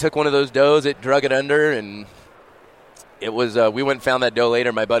 But yeah, it took one of those does, it drug it under, and it was. We went and found that doe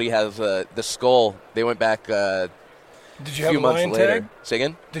later. My buddy has the skull. They went back a few months later. Say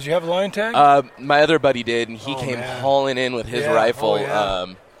again? Did you have a lion tag? My other buddy did, and he came hauling in with his rifle,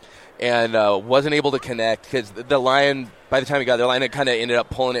 and wasn't able to connect because the lion. By the time he got there, the lion kind of ended up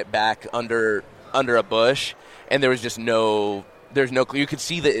pulling it back under a bush, and there was just no. There's no. You could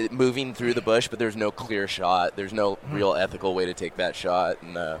see it moving through the bush, but there's no clear shot. There's no real ethical way to take that shot,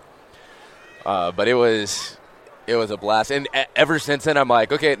 and but it was It was a blast. And ever since then, I'm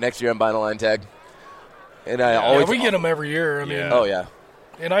like, okay, next year I'm buying a line tag. And I always we get them every year. I mean, oh, yeah.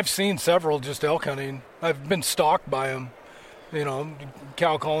 And I've seen several just elk hunting. I've been stalked by them. You know,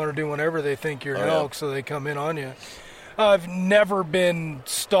 cow calling or doing whatever they think you're an elk, so they come in on you. I've never been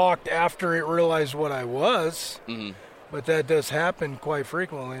stalked after it realized what I was, but that does happen quite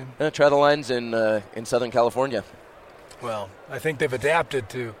frequently. Try the lines in Southern California. Well, I think they've adapted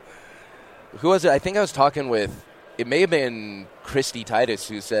to. Who was it? I think I was talking with, it may have been Christy Titus,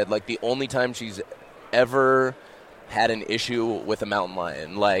 who said, like, the only time she's ever had an issue with a mountain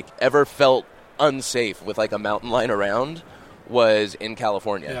lion, like, ever felt unsafe with, like, a mountain lion around, was in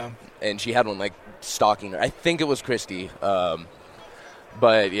California. Yeah. And she had one, like, stalking her. I think it was Christy.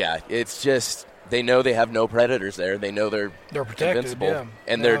 But, yeah, it's just, they know they have no predators there. They know they're protected, invincible. yeah.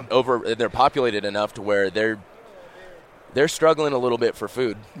 And they're populated enough to where they're struggling a little bit for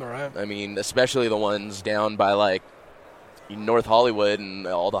food. All right. I mean, especially the ones down by, like, North Hollywood and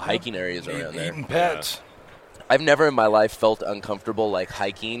all the hiking areas around there. Eating pets. Yeah. I've never in my life felt uncomfortable, like,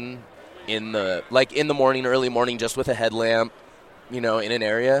 hiking in the morning, early morning, just with a headlamp, you know, in an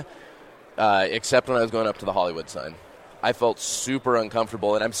area, except when I was going up to the Hollywood sign. I felt super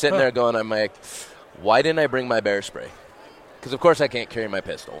uncomfortable, and I'm sitting there going, I'm like, why didn't I bring my bear spray? Because, of course, I can't carry my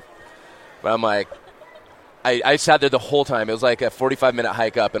pistol. But I'm like, I sat there the whole time. It was like a 45-minute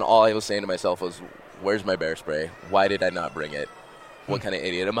hike up, and all I was saying to myself was, where's my bear spray? Why did I not bring it? What kind of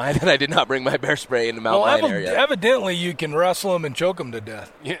idiot am I that I did not bring my bear spray in the mountain lion area? Evidently, you can wrestle them and choke them to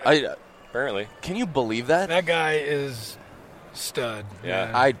death. Yeah, apparently. Can you believe that? That guy is stud.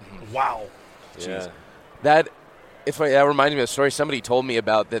 Yeah. Wow. Yeah. That reminded me of a story somebody told me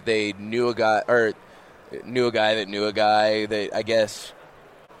about, that they knew a guy that knew a guy that, I guess,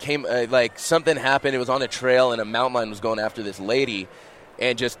 came, like, something happened. It was on a trail, and a mountain lion was going after this lady,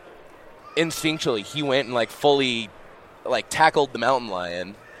 and just instinctually he went and, like, fully, like, tackled the mountain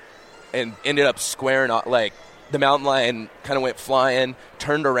lion and ended up squaring off. Like, the mountain lion kind of went flying,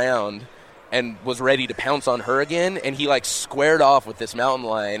 turned around, and was ready to pounce on her again, and he, like, squared off with this mountain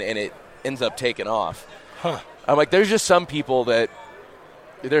lion, and it ends up taking off. I'm like, there's just some people that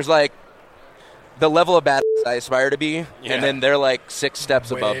there's, like, the level of badass I aspire to be, and then they're, like, 6 steps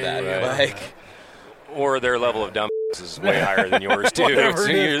above that. Right. Like, or their level of dumb is way higher than yours too.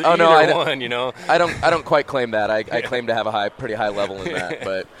 You know. I don't quite claim that. I claim to have a pretty high level in that,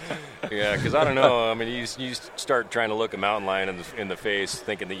 but yeah, because I don't know. I mean, you start trying to look a mountain lion in the face,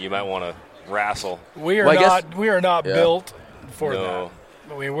 thinking that you might want to wrestle. We are not built for that.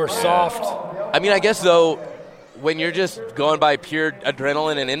 I mean, we're soft. I mean, I guess though, when you're just going by pure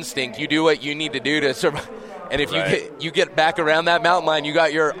adrenaline and instinct, you do what you need to do to survive. And if you get back around that mountain lion, you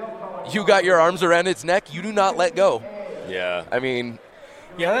got your arms around its neck, you do not let go. Yeah. I mean,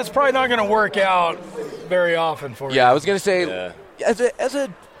 yeah, that's probably not going to work out very often for you. Yeah, I was going to say, as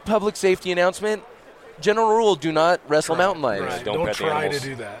a public safety announcement, general rule: do not wrestle mountain lions. Right. Don't try to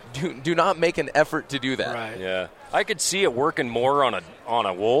do that. Do not make an effort to do that. Right. Yeah, I could see it working more on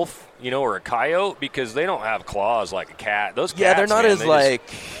a wolf, or a coyote, because they don't have claws like a cat. Those cats, they're not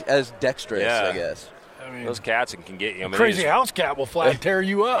as dexterous, I guess. I mean, those cats can get you. I mean, crazy house cat will flat tear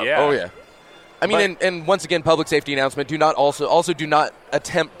you up. Yeah. Oh yeah. I mean, and once again, public safety announcement: do not also do not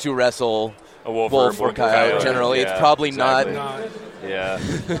attempt to wrestle a wolf or coyote. Generally, it's probably not. Yeah,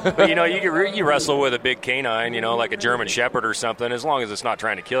 but you wrestle with a big canine, like a German Shepherd or something. As long as it's not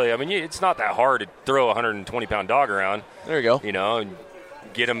trying to kill you. I mean, it's not that hard to throw a 120-pound dog around. There you go. And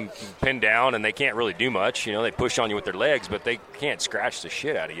get them pinned down, and they can't really do much. They push on you with their legs, but they can't scratch the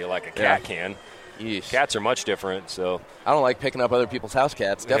shit out of you like a cat can. Yeesh. Cats are much different, so I don't like picking up other people's house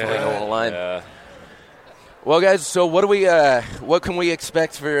cats. Definitely don't want to line. Yeah. Well, guys, so what can we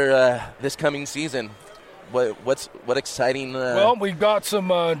expect for this coming season? What exciting? Well, we've got some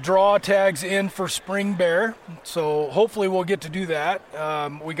draw tags in for spring bear, so hopefully we'll get to do that.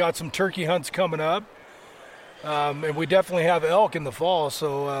 We got some turkey hunts coming up, and we definitely have elk in the fall.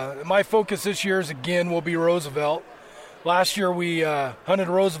 So my focus this year will be Roosevelt. Last year we hunted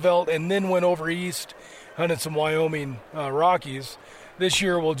Roosevelt and then went over east, hunted some Wyoming Rockies. This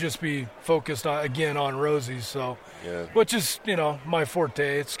year we'll just be focused on Rosies, so which is my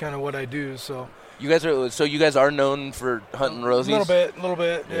forte. It's kind of what I do. So you guys are known for hunting Rosies? A little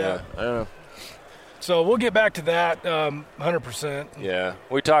bit. Yeah. I don't know. So we'll get back to that 100%. Yeah,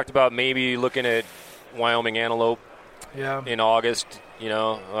 we talked about maybe looking at Wyoming antelope. Yeah. In August,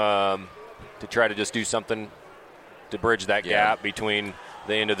 to try to just do something to bridge that gap between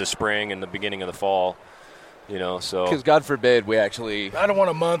the end of the spring and the beginning of the fall, so. Because God forbid we actually. I don't want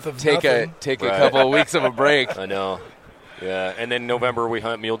a month of take nothing. a couple of weeks of a break. I know. Yeah, and then November we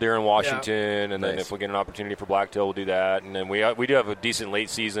hunt mule deer in Washington, and then if we get an opportunity for blacktail, we'll do that. And then we do have a decent late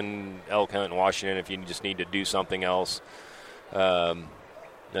season elk hunt in Washington if you just need to do something else. And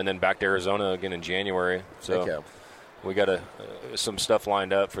then back to Arizona again in January. So we got some stuff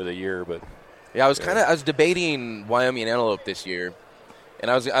lined up for the year, but I was debating Wyoming antelope this year, and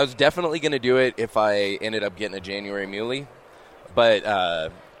I was definitely going to do it if I ended up getting a January muley, but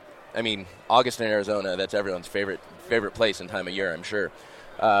I mean August in Arizona, that's everyone's favorite place and time of year, I'm sure.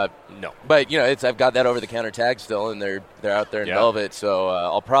 No, but I've got that over the counter tag still, and they're out there in velvet, so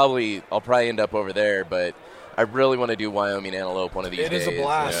I'll probably end up over there, but I really want to do Wyoming antelope one of these days. It is a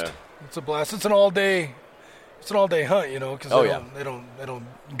blast. Yeah. It's a blast. It's an all day hunt, because they don't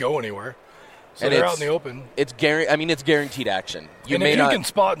go anywhere. So and they're out in the open. It's guaranteed action. You can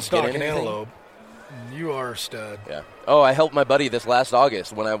spot and stalk an antelope, you are a stud. Yeah. Oh, I helped my buddy this last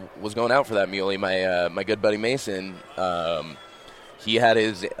August when I was going out for that muley. My good buddy Mason, he had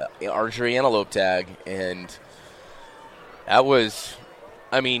his archery antelope tag, and that was,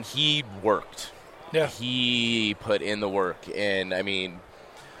 he worked. Yeah. He put in the work, and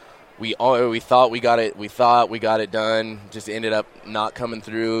we thought we got it done. Just ended up not coming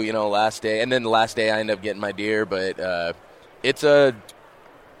through, last day. And then the last day I ended up getting my deer, but hats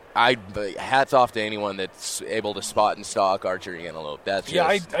off to anyone that's able to spot and stalk archery antelope.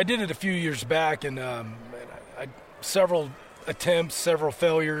 I did it a few years back, and several attempts, several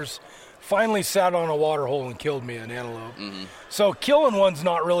failures. Finally sat on a water hole and killed me an antelope. Mm-hmm. So killing one's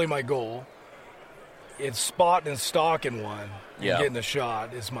not really my goal. It's spotting and stalking one and getting a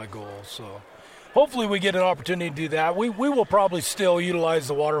shot is my goal. So hopefully we get an opportunity to do that. We will probably still utilize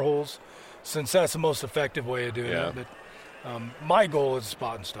the water holes since that's the most effective way of doing it. But my goal is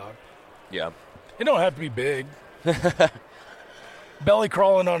spot and stalk. Yeah. It don't have to be big. Belly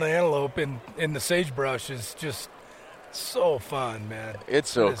crawling on an antelope in the sagebrush is just so fun, man. It's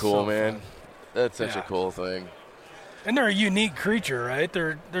so cool, man. Fun. That's such a cool thing. And they're a unique creature, right?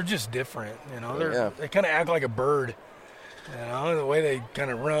 They're just different, They kind of act like a bird, the way they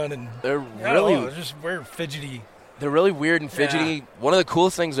kind of run, and they're just very fidgety. They're really weird and fidgety. Yeah. One of the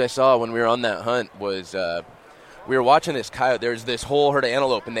coolest things I saw when we were on that hunt was we were watching this coyote. There's this whole herd of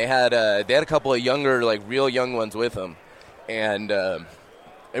antelope, and they had a couple of younger, like real young ones with them, and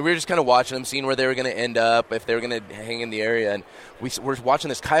we were just kind of watching them, seeing where they were going to end up, if they were going to hang in the area. And we're watching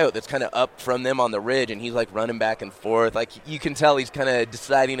this coyote that's kind of up from them on the ridge, and he's like running back and forth. Like you can tell he's kind of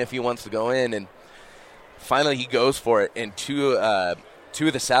deciding if he wants to go in. And finally he goes for it, and two of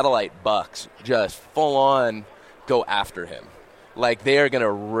the satellite bucks just full on go after him. Like they are going to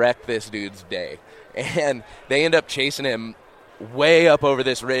wreck this dude's day. And they end up chasing him way up over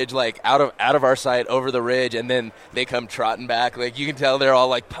this ridge, like out of our sight, over the ridge, and then they come trotting back. Like you can tell they're all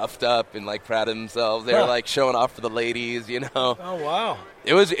like puffed up and like proud of themselves. They're like showing off for the ladies, Oh wow!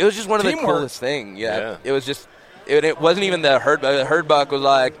 It was just one of the coolest things. Yeah. It was just it wasn't even the herd. The herd buck was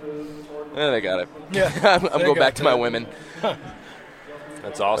like, they got it. Yeah, I'm going back to my women.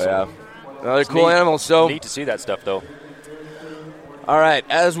 That's awesome. Another cool animal. So neat to see that stuff though. All right,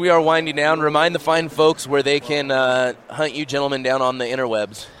 as we are winding down, remind the fine folks where they can hunt you gentlemen down on the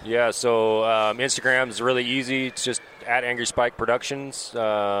interwebs. Yeah, so Instagram is really easy. It's just at Angry Spike Productions.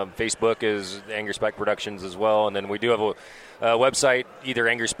 Facebook is Angry Spike Productions as well. And then we do have a website, either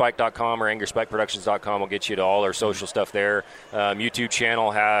angryspike.com or angryspikeproductions.com will get you to all our social stuff there. YouTube channel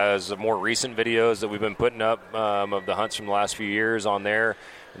has more recent videos that we've been putting up of the hunts from the last few years on there.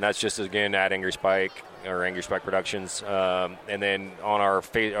 And that's just, again, at Angry Spike or Angry Spike Productions. And then on our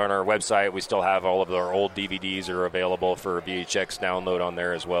website, we still have all of our old DVDs are available for VHX download on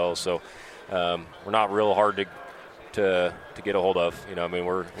there as well. So we're not real hard to get a hold of.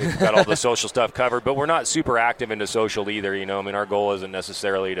 We've got all the social stuff covered, but we're not super active into social either. Our goal isn't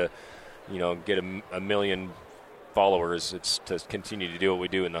necessarily to, get a million followers. It's to continue to do what we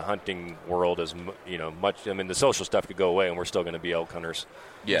do in the hunting world as much. The social stuff could go away, and we're still going to be elk hunters.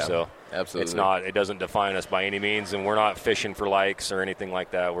 Yeah, so absolutely. It doesn't define us by any means, and we're not fishing for likes or anything like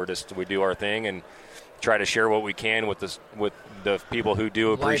that. We do our thing and try to share what we can with the people who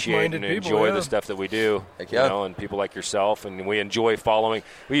do appreciate and enjoy the stuff that we do. And people like yourself, and we enjoy following.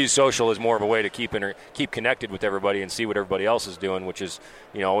 We use social as more of a way to keep connected with everybody and see what everybody else is doing, which is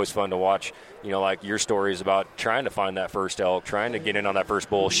always fun to watch. Like your stories about trying to find that first elk, trying to get in on that first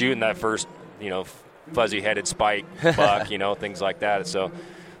bull, shooting that first fuzzy-headed spike buck, things like that. So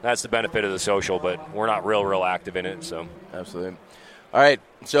that's the benefit of the social, but we're not real active in it. So absolutely. All right,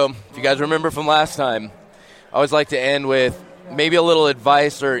 so if you guys remember from last time, I always like to end with maybe a little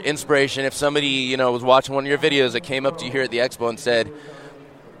advice or inspiration. If somebody, was watching one of your videos that came up to you here at the expo and said,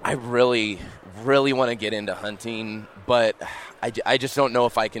 I really, really want to get into hunting, but I just don't know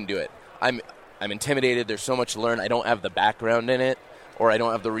if I can do it. I'm intimidated. There's so much to learn. I don't have the background in it, or I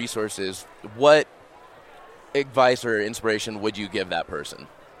don't have the resources. What advice or inspiration would you give that person?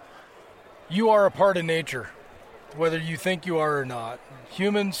 You are a part of nature, whether you think you are or not.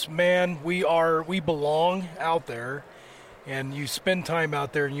 Humans, man, we belong out there, and you spend time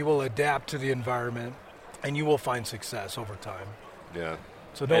out there and you will adapt to the environment and you will find success over time. Yeah.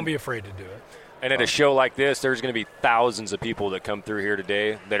 So don't be afraid to do it. And at a show like this, there's going to be thousands of people that come through here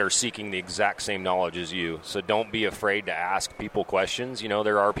today that are seeking the exact same knowledge as you. So don't be afraid to ask people questions.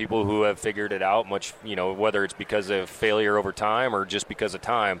 There are people who have figured it out much, whether it's because of failure over time or just because of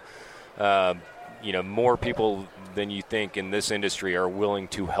time. More people than you think in this industry are willing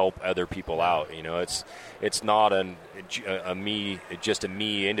to help other people out. It's not just a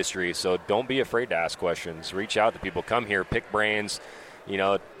me industry. So don't be afraid to ask questions. Reach out to people. Come here, pick brains.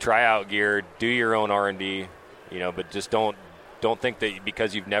 Try out gear, do your own R&D. But just don't think that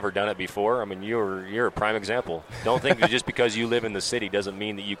because you've never done it before. I mean, you're a prime example. Don't think that just because you live in the city doesn't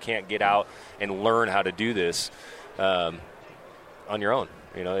mean that you can't get out and learn how to do this on your own.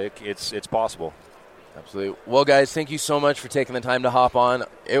 It's possible. Absolutely. Well, guys, thank you so much for taking the time to hop on.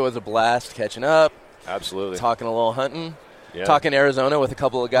 It was a blast catching up. Absolutely. Talking a little hunting. Yeah. Talking Arizona with a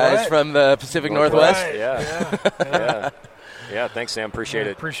couple of guys from the Pacific Northwest. Right. Yeah. Yeah, thanks, Sam. Appreciate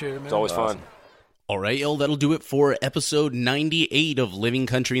it. Appreciate it, man. It's always fun. All right, y'all, that'll do it for episode 98 of Living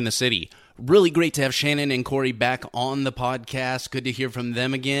Country in the City. Really great to have Shannon and Cory back on the podcast. Good to hear from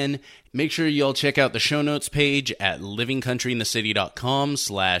them again. Make sure y'all check out the show notes page at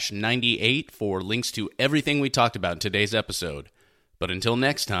livingcountryinthecity.com/98 for links to everything we talked about in today's episode. But until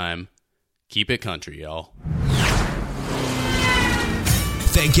next time, keep it country, y'all.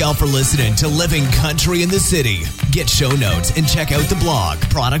 Thank y'all for listening to Living Country in the City. Get show notes and check out the blog,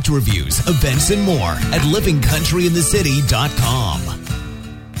 product reviews, events, and more at livingcountryinthecity.com.